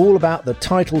season, it's all about the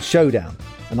title showdown.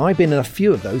 And I've been in a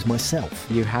few of those myself.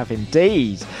 You have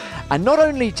indeed. And not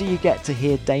only do you get to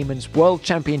hear Damon's World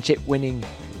Championship winning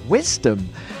wisdom,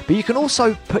 but you can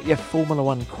also put your Formula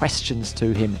One questions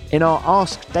to him in our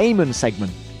Ask Damon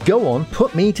segment. Go on,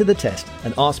 put me to the test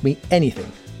and ask me anything.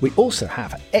 We also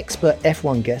have expert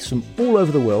F1 guests from all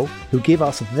over the world who give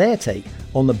us their take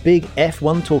on the big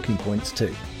F1 talking points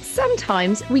too.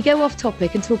 Sometimes we go off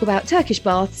topic and talk about Turkish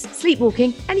baths,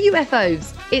 sleepwalking and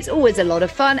UFOs. It's always a lot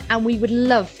of fun, and we would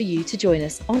love for you to join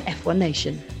us on F1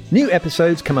 Nation. New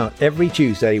episodes come out every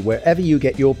Tuesday wherever you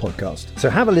get your podcast. So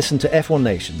have a listen to F1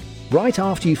 Nation right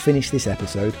after you finish this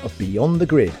episode of Beyond the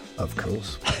Grid, of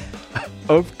course.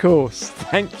 Of course.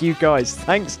 Thank you, guys.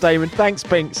 Thanks, Damon. Thanks,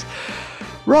 Pinks.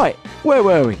 Right, where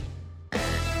were we?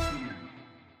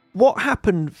 What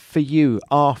happened for you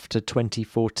after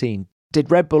 2014? Did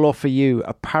Red Bull offer you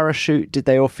a parachute? Did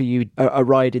they offer you a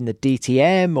ride in the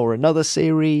DTM or another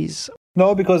series?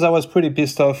 No, because I was pretty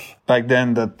pissed off back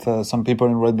then that some people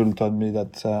in Red Bull told me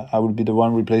that I would be the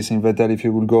one replacing Vettel if he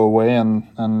would go away.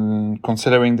 And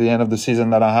considering the end of the season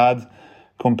that I had,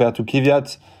 compared to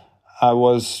Kvyat, I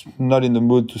was not in the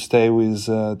mood to stay with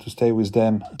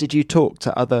them. Did you talk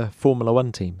to other Formula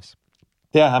One teams?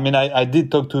 Yeah, I mean, I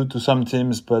did talk to some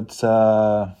teams, but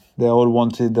they all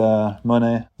wanted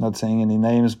money. Not saying any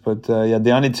names, but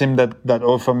the only team that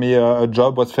offered me a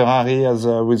job was Ferrari as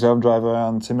a reserve driver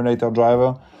and simulator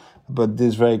driver. But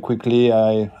this very quickly,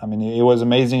 I mean, it was an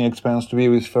amazing experience to be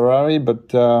with Ferrari, but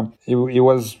it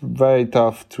was very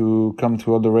tough to come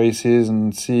to all the races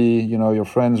and see, your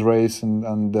friends race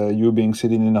and you being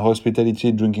sitting in a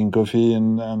hospitality, drinking coffee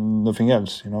and nothing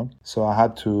else, So I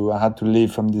had to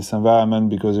leave from this environment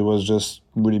because it was just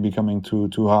really becoming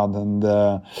too hard. And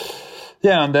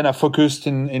and then I focused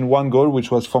in one goal, which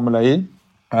was Formula E.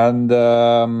 And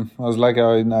I was like,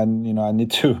 I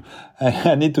need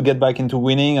to get back into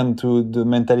winning and to the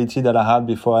mentality that I had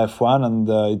before F1. And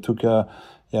it took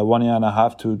 1 year and a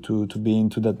half to be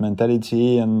into that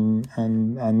mentality. And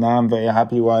now I'm very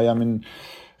happy why I'm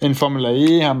in Formula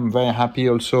E. I'm very happy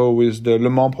also with the Le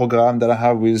Mans program that I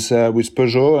have with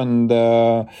Peugeot. And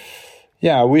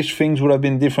I wish things would have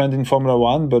been different in Formula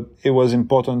One, but it was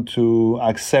important to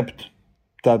accept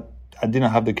that I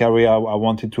didn't have the career I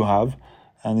wanted to have.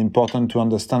 And important to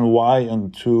understand why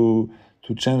and to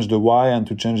change the why and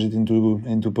to change it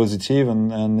into positive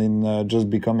and in just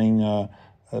becoming a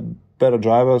better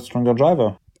driver, stronger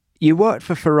driver. You worked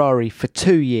for Ferrari for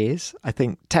 2 years, I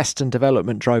think, test and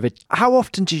development driver. How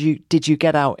often did you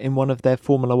get out in one of their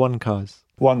Formula One cars?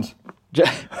 Once.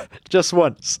 Just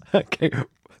once. Okay.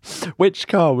 Which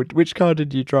car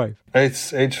did you drive?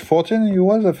 It's age 14 it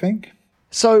was, I think.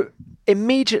 So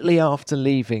immediately after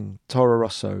leaving Toro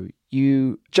Rosso,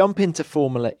 you jump into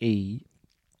Formula E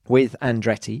with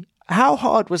Andretti. How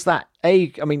hard was that?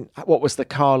 What was the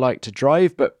car like to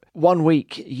drive? But 1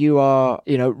 week you are,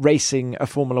 racing a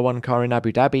Formula One car in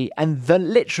Abu Dhabi, and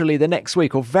then literally the next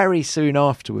week or very soon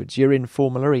afterwards, you're in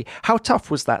Formula E. How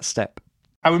tough was that step?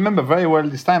 I remember very well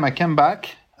this time I came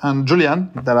back, and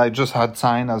Julian, that I just had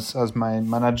signed as my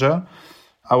manager,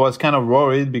 I was kind of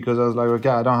worried because I was like, okay,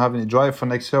 I don't have any drive for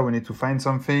next year. We need to find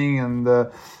something. And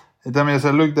he told me, I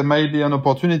said, look, there may be an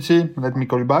opportunity. Let me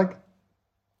call you back.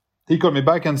 He called me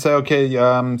back and said, okay,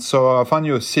 so I found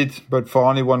you a seat, but for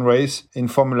only one race in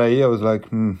Formula E. I was like,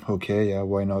 okay, yeah,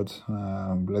 why not?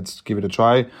 Let's give it a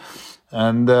try.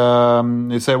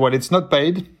 And he said, well, it's not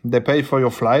paid. They pay for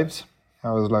your flights.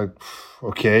 I was like,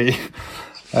 okay.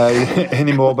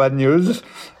 Any more bad news?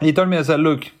 He told me, I said,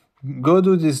 look, go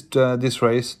do this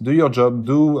race, do your job,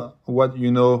 do what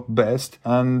you know best,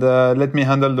 and let me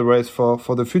handle the rest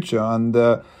for the future. And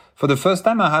for the first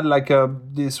time, I had like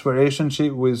this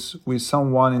relationship with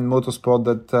someone in motorsport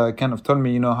that kind of told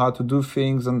me, how to do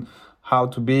things and how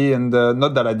to be. And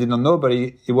not that I didn't know, but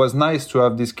it was nice to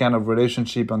have this kind of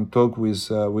relationship and talk with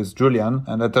Julian.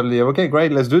 And I told him, okay,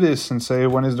 great, let's do this. And say,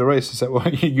 when is the race? He said, well,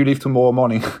 you leave tomorrow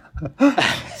morning.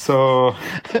 So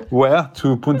where?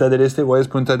 To Punta del Este. Where is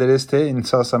Punta del Este? In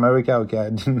South America. Okay, I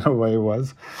didn't know where it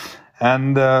was.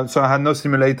 And so I had no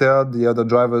simulator. The other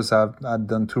drivers had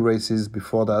done 2 races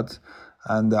before that.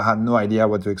 And I had no idea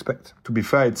what to expect. To be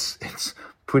fair, it's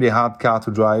pretty hard car to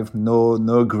drive.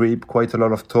 No grip, quite a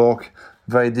lot of torque.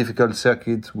 Very difficult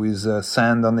circuit with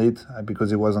sand on it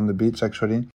because it was on the beach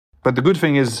actually. But the good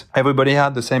thing is everybody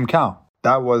had the same car.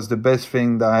 That was the best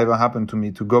thing that ever happened to me,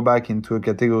 to go back into a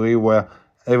category where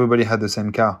everybody had the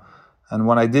same car. And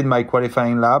when I did my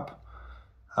qualifying lap,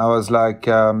 I was like,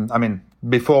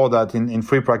 before that, in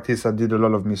free practice, I did a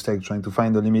lot of mistakes trying to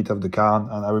find the limit of the car.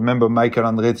 And I remember Michael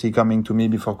Andretti coming to me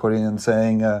before qualifying and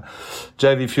saying,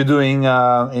 Jeff, if you're doing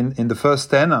in the first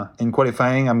 10 in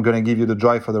qualifying, I'm going to give you the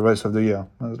drive for the rest of the year.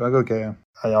 I was like, okay.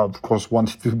 I, of course,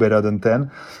 wanted to do better than 10.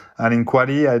 And in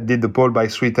quali, I did the pole by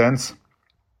 3/10.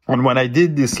 And when I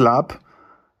did this lap,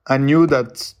 I knew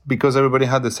that because everybody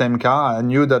had the same car, I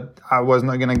knew that I was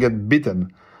not going to get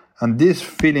beaten. And this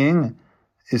feeling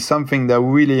is something that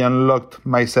really unlocked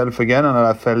myself again, and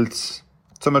I felt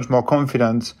so much more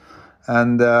confident.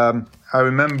 And I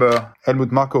remember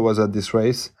Helmut Marko was at this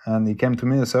race, and he came to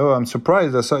me and said, I'm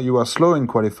surprised. I thought you were slow in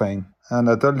qualifying. And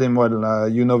I told him,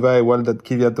 you know very well that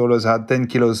Kvyat always had 10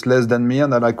 kilos less than me,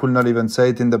 and that I could not even say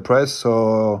it in the press.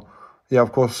 So, yeah,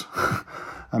 of course.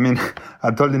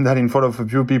 I told him that in front of a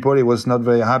few people. He was not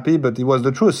very happy, but it was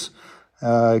the truth.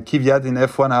 Kvyat in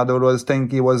F1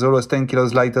 was always 10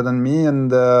 kilos lighter than me,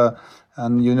 and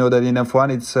you know that in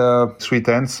F1 it's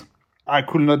 3/10. I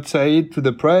could not say it to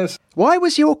the press. Why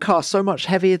was your car so much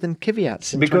heavier than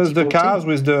Kvyat's? Because the cars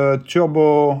with the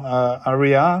turbo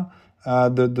area,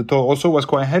 the Toro Rosso was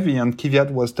quite heavy, and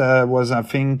Kvyat was I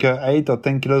think 8 or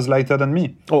 10 kilos lighter than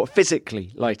me. Or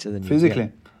physically lighter than you. Physically.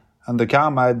 Yeah. and the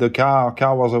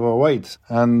car was overweight.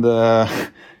 And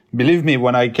believe me,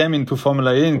 when I came into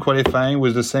Formula E in qualifying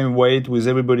with the same weight, with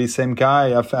everybody same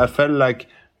car, I felt like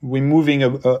we're moving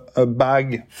a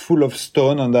bag full of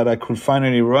stone and that I could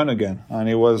finally run again. And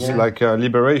it was like a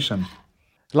liberation.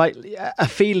 Like a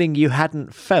feeling you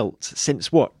hadn't felt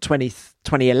since what,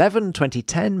 2011,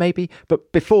 2010 maybe,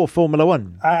 but before Formula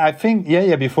One? I think,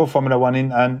 before Formula One.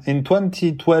 In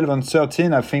 2012 and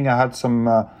 13, I think I had some,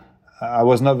 I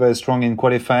was not very strong in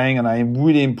qualifying, and I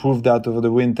really improved that over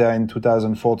the winter in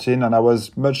 2014, and I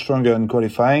was much stronger in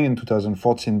qualifying in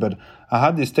 2014, but I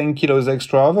had this 10 kilos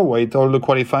extra overweight, all the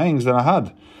qualifyings that I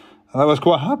had. And that was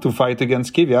quite hard to fight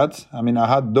against Kvyat. I mean, I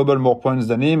had double more points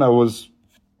than him.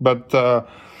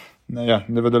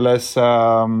 Nevertheless,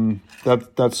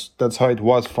 that's how it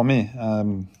was for me.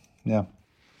 And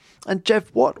Jeff,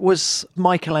 what was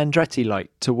Michael Andretti like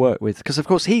to work with? Because of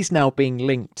course he's now being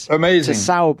linked to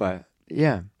Sauber.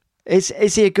 Yeah,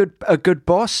 is he a good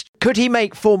boss? Could he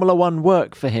make Formula One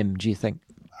work for him? Do you think?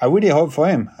 I really hope for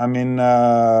him. I mean,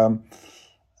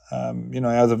 he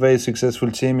has a very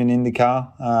successful team in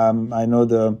IndyCar.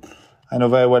 I know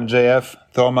very well JF,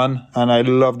 Thorman, and I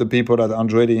love the people at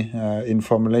Andretti in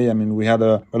Formula E. I mean, we had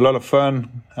a lot of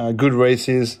fun, good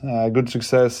races, good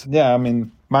success. Yeah, I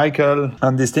mean, Michael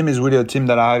and this team is really a team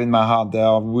that I have in my heart. They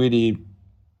are really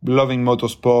loving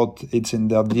motorsport. It's in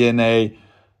their DNA,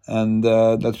 and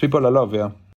that's people I love,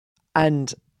 yeah.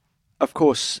 And, of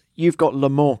course, you've got Le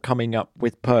Mans coming up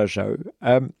with Peugeot.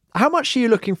 How much are you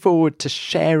looking forward to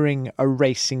sharing a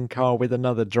racing car with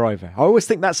another driver? I always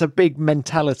think that's a big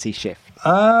mentality shift.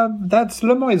 Le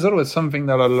Mans is always something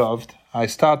that I loved. I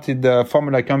started the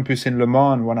Formula Campus in Le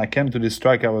Mans, and when I came to this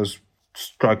track, I was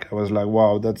struck. I was like,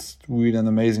 wow, that's really an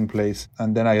amazing place.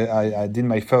 And then I did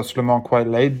my first Le Mans quite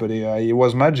late, but it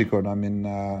was magical. I mean,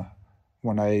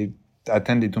 when I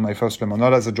attended to my first Le Mans,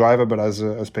 not as a driver, but as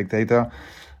a spectator.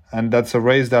 And that's a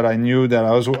race that I knew that I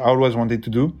always wanted to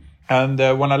do. And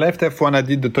when I left F1, I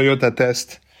did the Toyota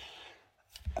test,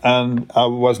 and I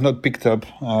was not picked up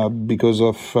because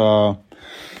of,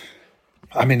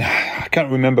 I can't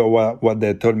remember what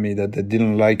they told me that they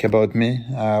didn't like about me.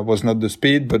 Was not the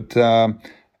speed, but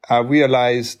I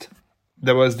realized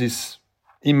there was this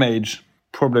image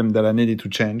problem that I needed to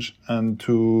change, and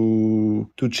to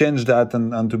change that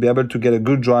and to be able to get a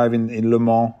good drive in Le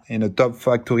Mans in a top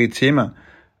factory team,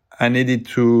 I needed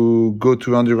to go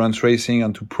to endurance racing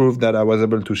and to prove that I was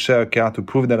able to share a car, to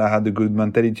prove that I had a good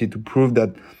mentality, to prove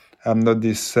that I'm not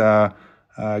this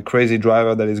crazy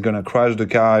driver that is going to crash the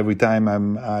car every time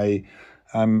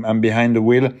I'm behind the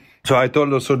wheel. So I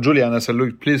told also Julian, I said,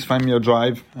 look, please find me a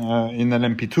drive in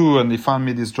LMP2, and he found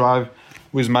me this drive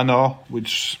with Manor,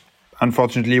 which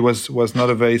unfortunately was not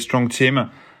a very strong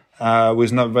team.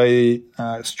 With not very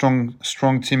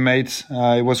strong teammates.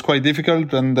 It was quite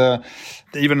difficult, and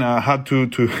even I had to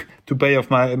pay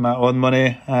off my own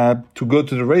money to go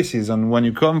to the races. And when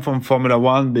you come from Formula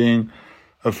One, being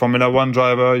a Formula One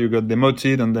driver, you got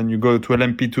demoted, and then you go to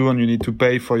LMP2 and you need to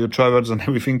pay for your travels and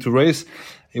everything to race.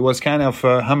 It was kind of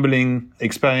a humbling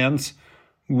experience.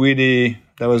 Really,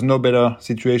 there was no better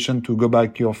situation to go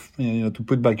back to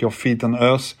put back your feet on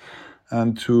earth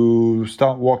and to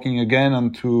start walking again,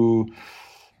 and to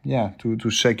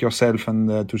shake yourself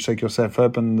and to shake yourself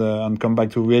up and come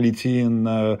back to reality,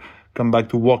 and come back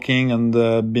to walking and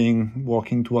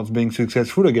walking towards being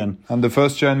successful again. And the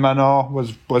first year in Manor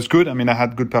was good. I mean, I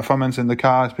had good performance in the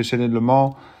car, especially in Le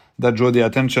Mans. That drew the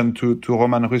attention to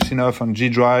Roman Rusinov and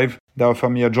G-Drive. They offered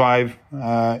me a drive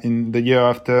in the year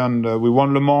after, and we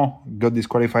won Le Mans, got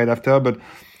disqualified after, but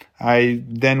I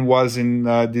then was in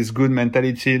this good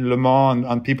mentality in Le Mans,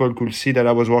 and people could see that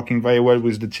I was working very well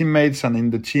with the teammates, and in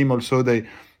the team also, they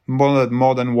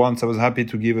more than once I was happy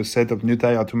to give a set of new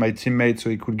tire to my teammates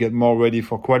so he could get more ready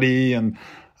for quali, and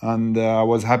I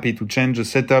was happy to change the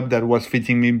setup that was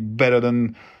fitting me better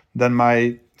than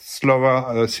my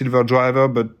slower silver driver.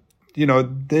 But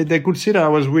they could see that I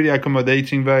was really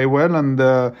accommodating very well, and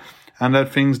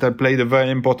that things that played a very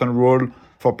important role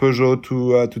for Peugeot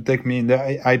to take me in the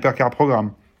hypercar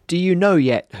program. Do you know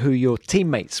yet who your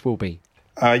teammates will be?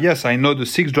 Yes, I know the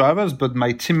 6 drivers, but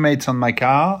my teammates on my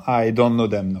car, I don't know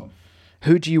them, no.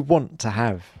 Who do you want to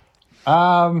have?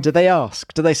 Do they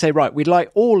ask? Do they say, right, we'd like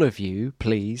all of you,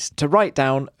 please, to write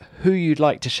down who you'd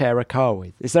like to share a car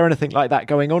with? Is there anything like that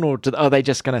going on, or are they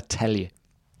just going to tell you?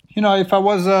 If I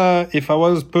was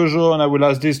Peugeot and I will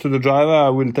ask this to the driver, I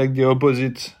will take the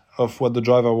opposite of what the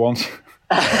driver wants.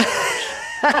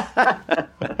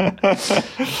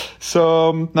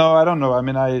 So no, I don't know. I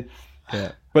mean,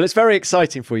 Well, it's very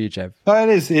exciting for you, Jeb. No,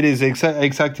 it is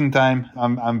exciting time.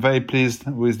 I'm very pleased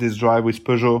with this drive with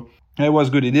Peugeot. It was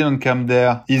good. It didn't come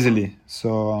there easily.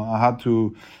 So I had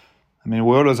to, we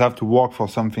always have to work for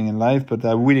something in life, but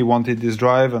I really wanted this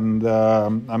drive, and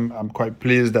I'm quite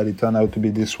pleased that it turned out to be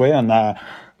this way. And now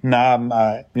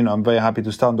I'm very happy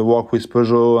to start the work with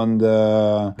Peugeot and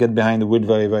get behind the wheel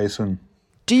very, very soon.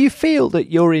 Do you feel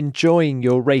that you're enjoying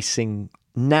your racing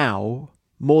now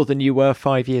more than you were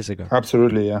 5 years ago?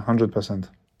 Absolutely, yeah, 100%.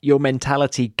 Your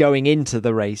mentality going into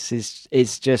the race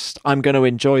is just, I'm going to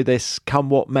enjoy this come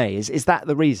what may. Is that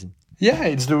the reason? Yeah,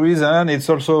 it's the reason. It's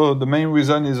also, the main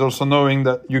reason is also knowing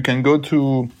that you can go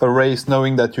to a race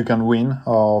knowing that you can win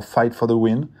or fight for the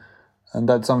win. And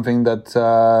that's something that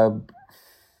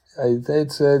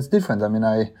it's different.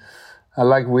 I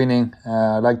like winning.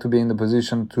 I like to be in the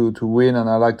position to win, and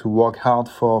I like to work hard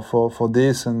for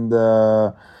this, and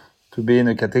to be in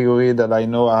a category that I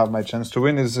know I have my chance to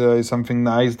win is something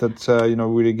nice that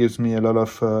really gives me a lot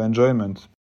of enjoyment.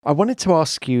 I wanted to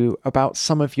ask you about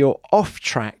some of your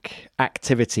off-track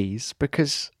activities,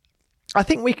 because I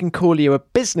think we can call you a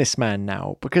businessman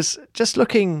now, because just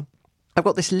looking, I've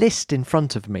got this list in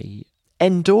front of me.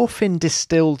 Endorphin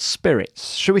distilled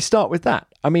spirits. Should we start with that?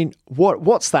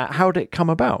 What's that? How did it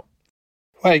come about?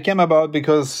 Well, it came about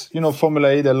because,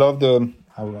 Formula E, they love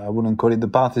I wouldn't call it the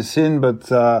party scene,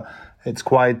 but it's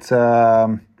quite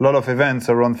a lot of events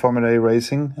around Formula E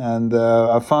racing. And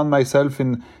I found myself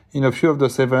in a few of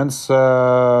those events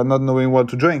not knowing what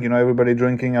to drink. Everybody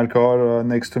drinking alcohol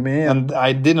next to me. And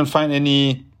I didn't find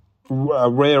any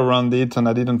way around it, and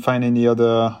I didn't find any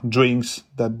other drinks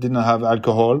that didn't have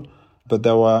alcohol, but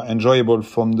they were enjoyable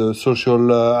from the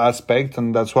social aspect.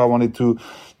 And that's why I wanted to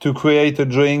create a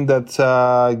drink that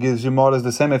gives you more or less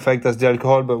the same effect as the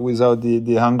alcohol, but without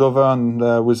the hangover and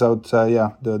without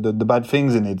the bad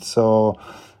things in it. So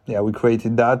yeah, we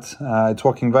created that. It's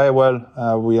working very well.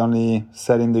 We only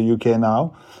sell in the UK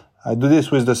now. I do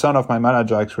this with the son of my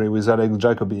manager, actually, with Alex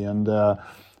Jacobi, and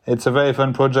it's a very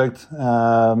fun project.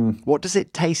 What does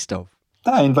it taste of?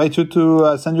 I invite you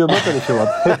to send you a bottle if you want.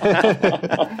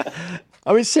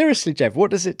 Seriously, Jeff,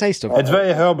 what does it taste of? It's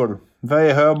very herbal,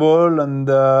 and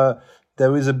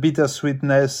there is a bitter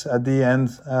sweetness at the end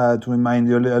to remind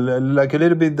you, like a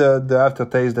little bit the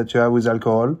aftertaste that you have with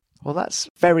alcohol. Well, that's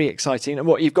very exciting. And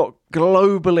what, you've got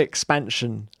global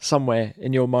expansion somewhere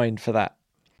in your mind for that?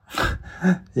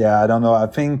 Yeah, I don't know. I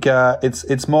think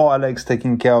it's more Alex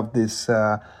taking care of this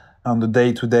on the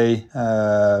day-to-day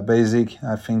basic.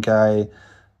 I think I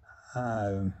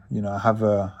have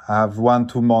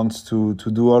 1-2 months to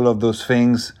do all of those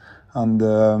things on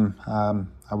the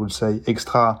I would say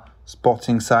extra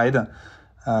sporting side.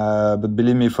 But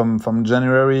believe me, from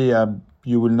January,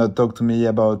 you will not talk to me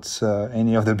about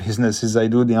any of the businesses I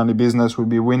do. The only business will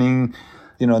be winning,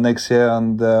 next year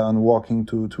and working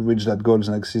to reach that goals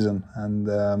next season. And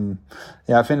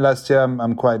I think last year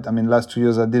last 2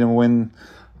 years I didn't win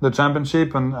the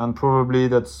championship, and probably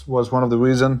that was one of the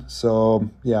reasons. So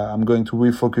yeah, I'm going to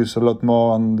refocus a lot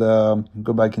more and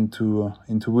go back into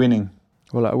winning.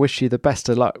 Well, I wish you the best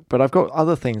of luck, but I've got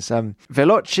other things.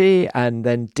 Veloci and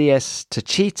then DS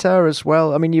Techeetah as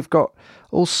well. You've got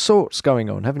all sorts going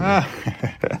on, haven't you?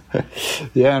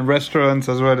 Yeah, and restaurants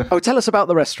as well. Oh, tell us about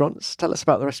the restaurants.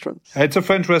 It's a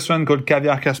French restaurant called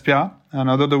Caviar Caspia,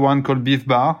 another one called Beef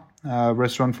Bar, a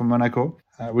restaurant from Monaco.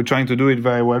 We're trying to do it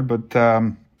very well, but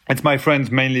it's my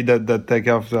friends mainly that take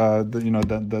off,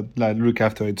 that look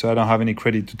after it. So I don't have any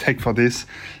credit to take for this.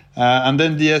 And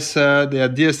then DS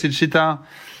Techeetah.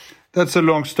 That's a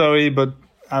long story, but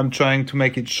I'm trying to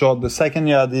make it short. The second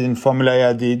year I did in Formula E,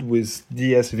 I did with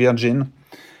DS Virgin.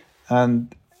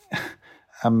 And,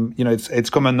 it's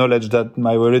common knowledge that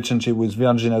my relationship with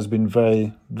Virgin has been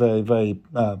very, very, very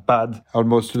bad,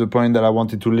 almost to the point that I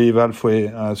wanted to leave halfway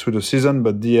through the season,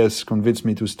 but DS convinced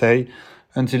me to stay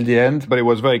until the end. But it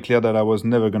was very clear that I was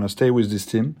never going to stay with this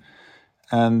team.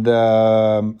 And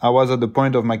I was at the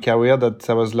point of my career that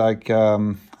I was like,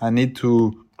 I need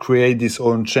to create this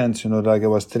own chance, like I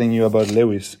was telling you about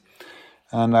Lewis.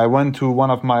 And I went to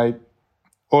one of my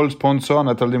old sponsors and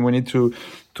I told him we need to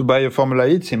buy a Formula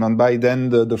E team. And by then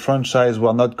the franchise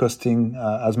were not costing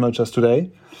as much as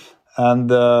today. And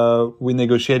we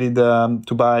negotiated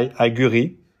to buy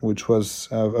Aguri, which was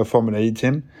a Formula E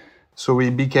team. So we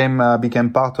became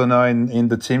part owner in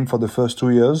the team for the first 2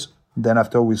 years. Then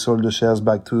after we sold the shares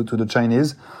back to the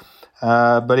Chinese.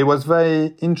 But it was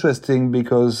very interesting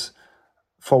because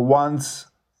for once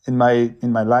in my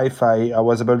life, I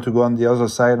was able to go on the other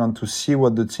side and to see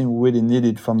what the team really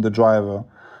needed from the driver.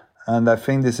 And I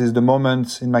think this is the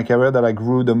moment in my career that I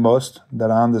grew the most,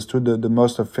 that I understood the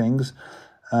most of things.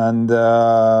 And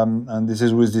this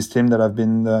is with this team that I've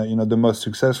been, the most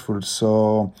successful.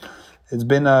 So it's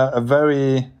been a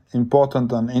very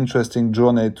important and interesting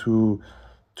journey to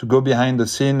go behind the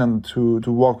scene and to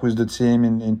work with the team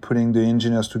in putting the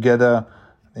engineers together,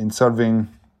 in solving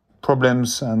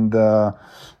problems, and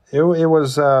it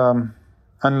was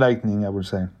enlightening, I would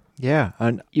say. Yeah,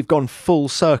 and you've gone full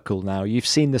circle now. You've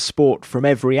seen the sport from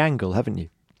every angle, haven't you?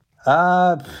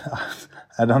 I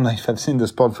don't know if I've seen the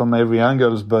sport from every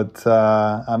angle, but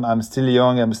I'm still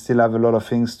young. I still have a lot of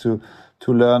things to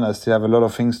learn. I still have a lot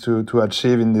of things to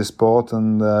achieve in this sport,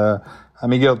 and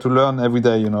I'm eager to learn every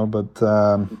day, but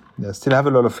I still have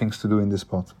a lot of things to do in this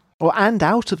sport. Well, and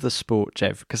out of the sport,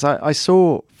 Jev, because I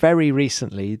saw very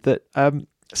recently that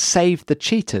Save the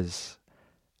Cheetahs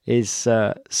is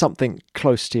something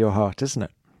close to your heart, isn't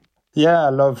it? Yeah, I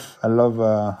love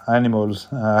animals.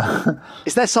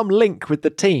 Is there some link with the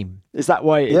team? Is that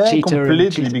why Cheetah?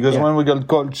 Completely. Because when we got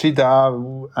called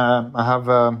Cheetah, I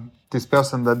have this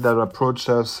person that approached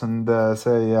us and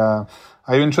say, "Are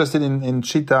you interested in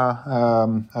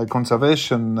cheetah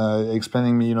conservation?"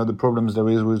 Explaining me, the problems there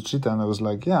is with cheetah, and I was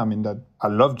like, "Yeah, I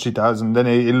love cheetahs." And then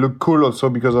it looked cool also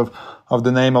because of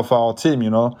the name of our team,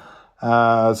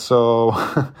 So.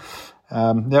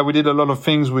 We did a lot of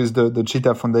things with the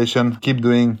Cheetah Foundation, keep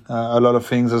doing a lot of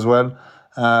things as well.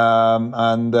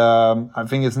 I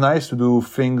think it's nice to do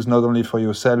things not only for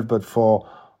yourself, but for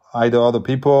either other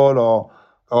people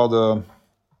or the,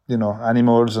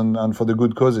 animals and for the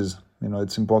good causes.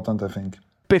 It's important, I think.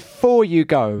 Before you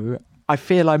go, I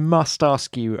feel I must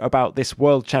ask you about this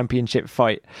World Championship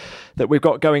fight that we've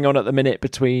got going on at the minute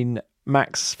between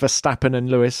Max Verstappen and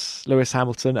Lewis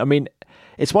Hamilton.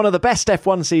 It's one of the best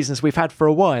F1 seasons we've had for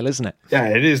a while, isn't it? Yeah,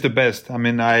 it is the best. I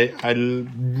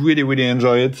really, really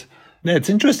enjoy it. Yeah, it's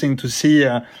interesting to see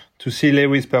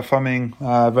Lewis performing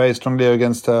very strongly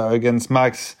against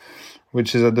Max,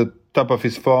 which is at the top of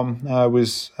his form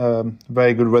with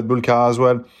very good Red Bull car as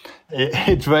well.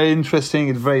 It's very interesting.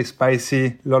 It's very spicy.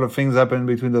 A lot of things happen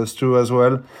between those two as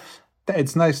well.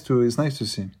 It's nice to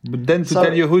see. But then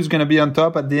tell you who's going to be on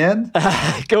top at the end?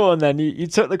 Go on then. You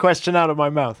took the question out of my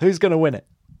mouth. Who's going to win it?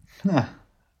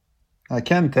 I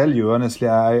can't tell you, honestly.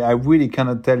 I really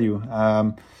cannot tell you.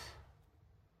 I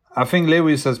think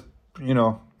Lewis has,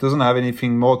 doesn't have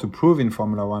anything more to prove in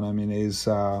Formula One. I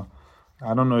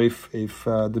don't know if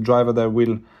the driver that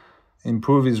will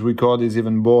improve his record is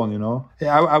even born,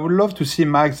 I would love to see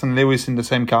Max and Lewis in the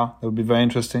same car. That would be very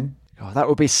interesting. Oh, that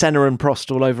would be Senna and Prost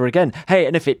all over again. Hey,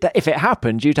 and if it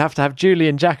happened, you'd have to have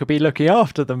Julian Jacobi looking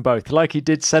after them both, like he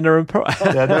did Senna and Prost.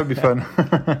 Yeah, that would be fun.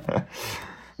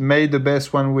 May the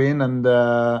best one win, and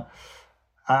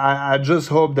I just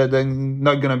hope that there's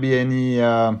not going to be any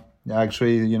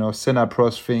Senna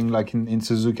Prost thing like in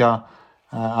Suzuka.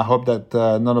 I hope that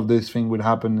none of this thing will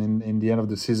happen in the end of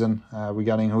the season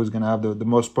regarding who's going to have the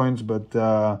most points. But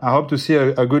I hope to see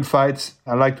a good fight.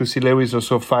 I like to see Lewis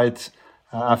also fight.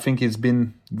 I think it's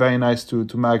been very nice to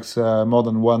Max more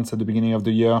than once at the beginning of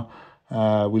the year,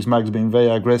 with Max being very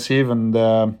aggressive, and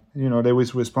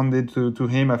Lewis responded to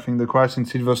him. I think the crash in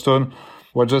Silverstone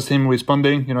was just him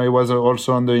responding. He was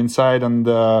also on the inside, and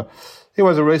it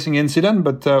was a racing incident.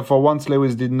 But for once,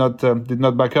 Lewis did not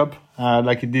back up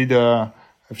like he did a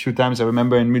few times. I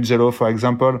remember in Mugello, for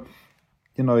example.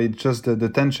 It's just the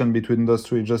tension between those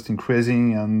two is just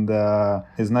increasing, and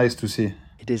it's nice to see.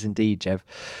 It is indeed, Jev.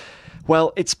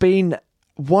 Well, it's been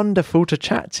wonderful to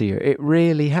chat to you. It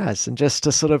really has. And just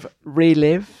to sort of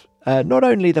relive not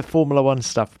only the Formula One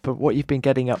stuff, but what you've been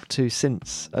getting up to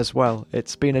since as well.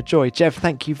 It's been a joy. Jev,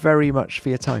 thank you very much for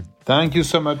your time. Thank you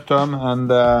so much, Tom.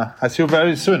 And I'll see you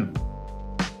very soon.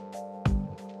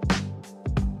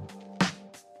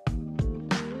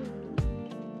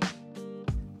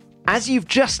 As you've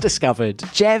just discovered,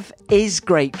 Jev is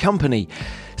great company.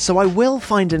 So I will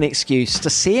find an excuse to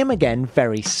see him again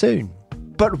very soon.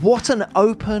 But what an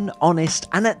open, honest,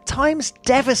 and at times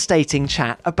devastating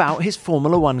chat about his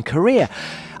Formula One career.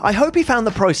 I hope he found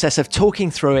the process of talking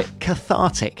through it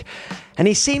cathartic. And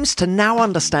he seems to now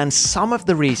understand some of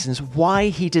the reasons why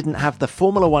he didn't have the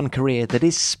Formula One career that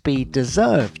his speed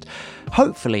deserved.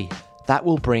 Hopefully, that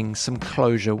will bring some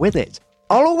closure with it.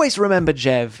 I'll always remember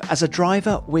Jev as a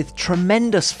driver with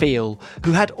tremendous feel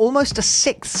who had almost a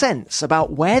sixth sense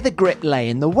about where the grip lay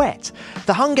in the wet.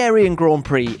 The Hungarian Grand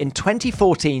Prix in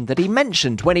 2014 that he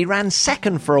mentioned when he ran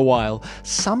second for a while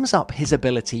sums up his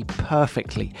ability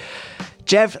perfectly.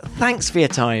 Jev, thanks for your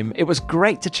time. It was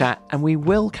great to chat, and we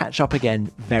will catch up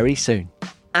again very soon.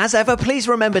 As ever, please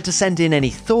remember to send in any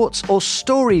thoughts or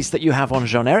stories that you have on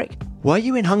Jean-Eric. Were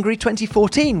you in Hungary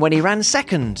 2014 when he ran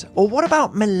second? Or what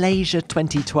about Malaysia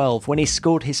 2012 when he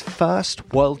scored his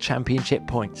first World Championship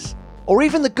points? Or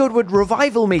even the Goodwood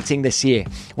Revival meeting this year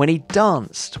when he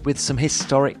danced with some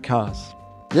historic cars?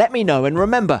 Let me know, and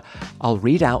remember, I'll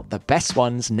read out the best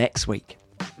ones next week.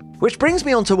 Which brings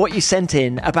me on to what you sent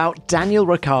in about Daniel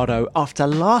Ricciardo after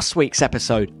last week's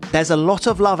episode. There's a lot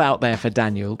of love out there for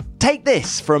Daniel. Take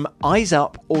this from Eyes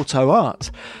Up Auto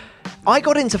Art. I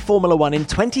got into Formula One in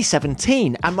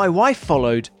 2017 and my wife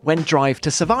followed when Drive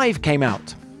to Survive came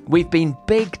out. We've been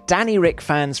big Danny Ric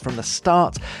fans from the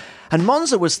start, and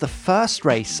Monza was the first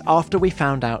race after we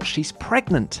found out she's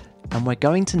pregnant, and we're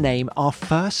going to name our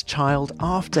first child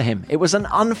after him. It was an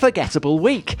unforgettable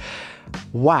week.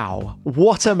 Wow,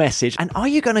 what a message. And are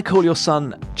you going to call your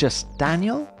son just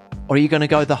Daniel? Or are you going to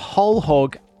go the whole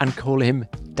hog and call him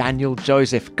Daniel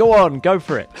Joseph? Go on, go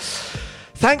for it.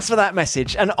 Thanks for that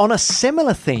message. And on a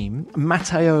similar theme,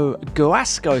 Matteo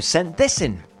Guasco sent this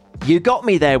in. You got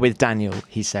me there with Daniel,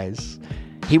 he says.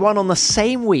 He won on the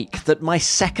same week that my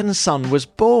second son was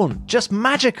born. Just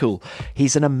magical.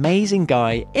 He's an amazing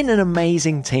guy in an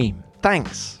amazing team.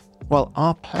 Thanks. Well,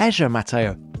 our pleasure,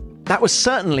 Matteo. That was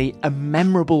certainly a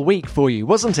memorable week for you,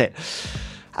 wasn't it?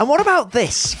 And what about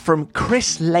this from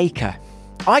Chris Laker?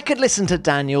 I could listen to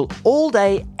Daniel all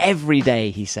day, every day,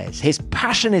 he says. His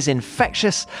passion is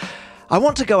infectious. I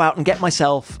want to go out and get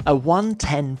myself a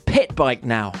 110 pit bike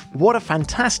now. What a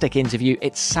fantastic interview.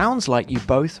 It sounds like you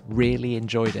both really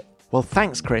enjoyed it. Well,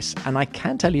 thanks, Chris. And I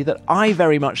can tell you that I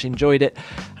very much enjoyed it.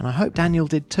 And I hope Daniel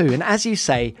did too. And as you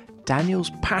say,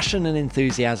 Daniel's passion and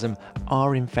enthusiasm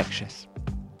are infectious.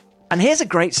 And here's a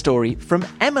great story from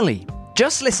Emily.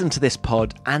 Just listened to this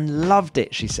pod and loved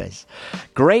it, she says.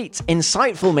 Great,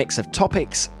 insightful mix of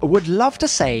topics. Would love to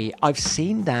say I've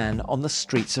seen Dan on the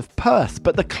streets of Perth,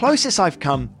 but the closest I've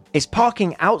come is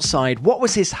parking outside what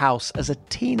was his house as a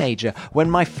teenager when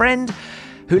my friend,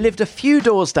 who lived a few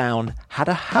doors down, had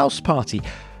a house party.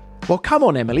 Well, come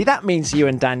on, Emily, that means you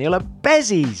and Daniel are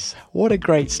bezies. What a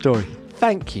great story.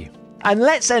 Thank you. And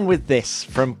let's end with this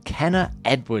from Kenna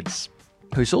Edwards,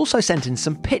 who's also sent in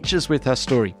some pictures with her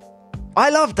story. I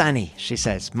love Danny, she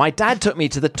says. My dad took me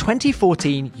to the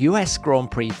 2014 US Grand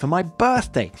Prix for my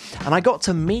birthday, and I got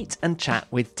to meet and chat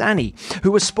with Danny,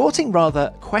 who was sporting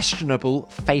rather questionable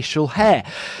facial hair.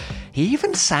 He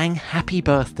even sang happy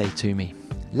birthday to me.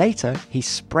 Later, he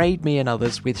sprayed me and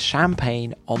others with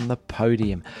champagne on the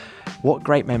podium. What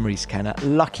great memories, Kenna.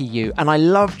 Lucky you. And I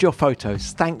loved your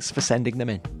photos. Thanks for sending them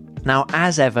in. Now,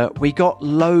 as ever, we got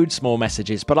loads more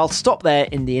messages, but I'll stop there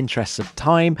in the interests of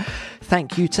time.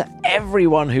 Thank you to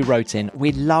everyone who wrote in.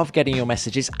 We love getting your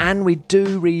messages, and we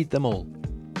do read them all.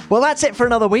 Well, that's it for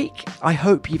another week. I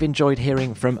hope you've enjoyed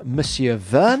hearing from Monsieur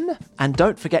Verne, and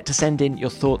don't forget to send in your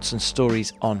thoughts and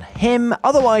stories on him.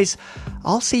 Otherwise,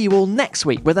 I'll see you all next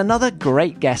week with another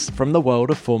great guest from the world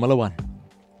of Formula One.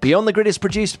 Beyond the Grid is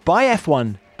produced by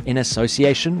F1 in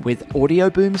association with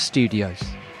Audio Boom Studios.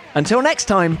 Until next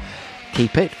time,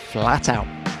 keep it flat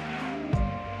out.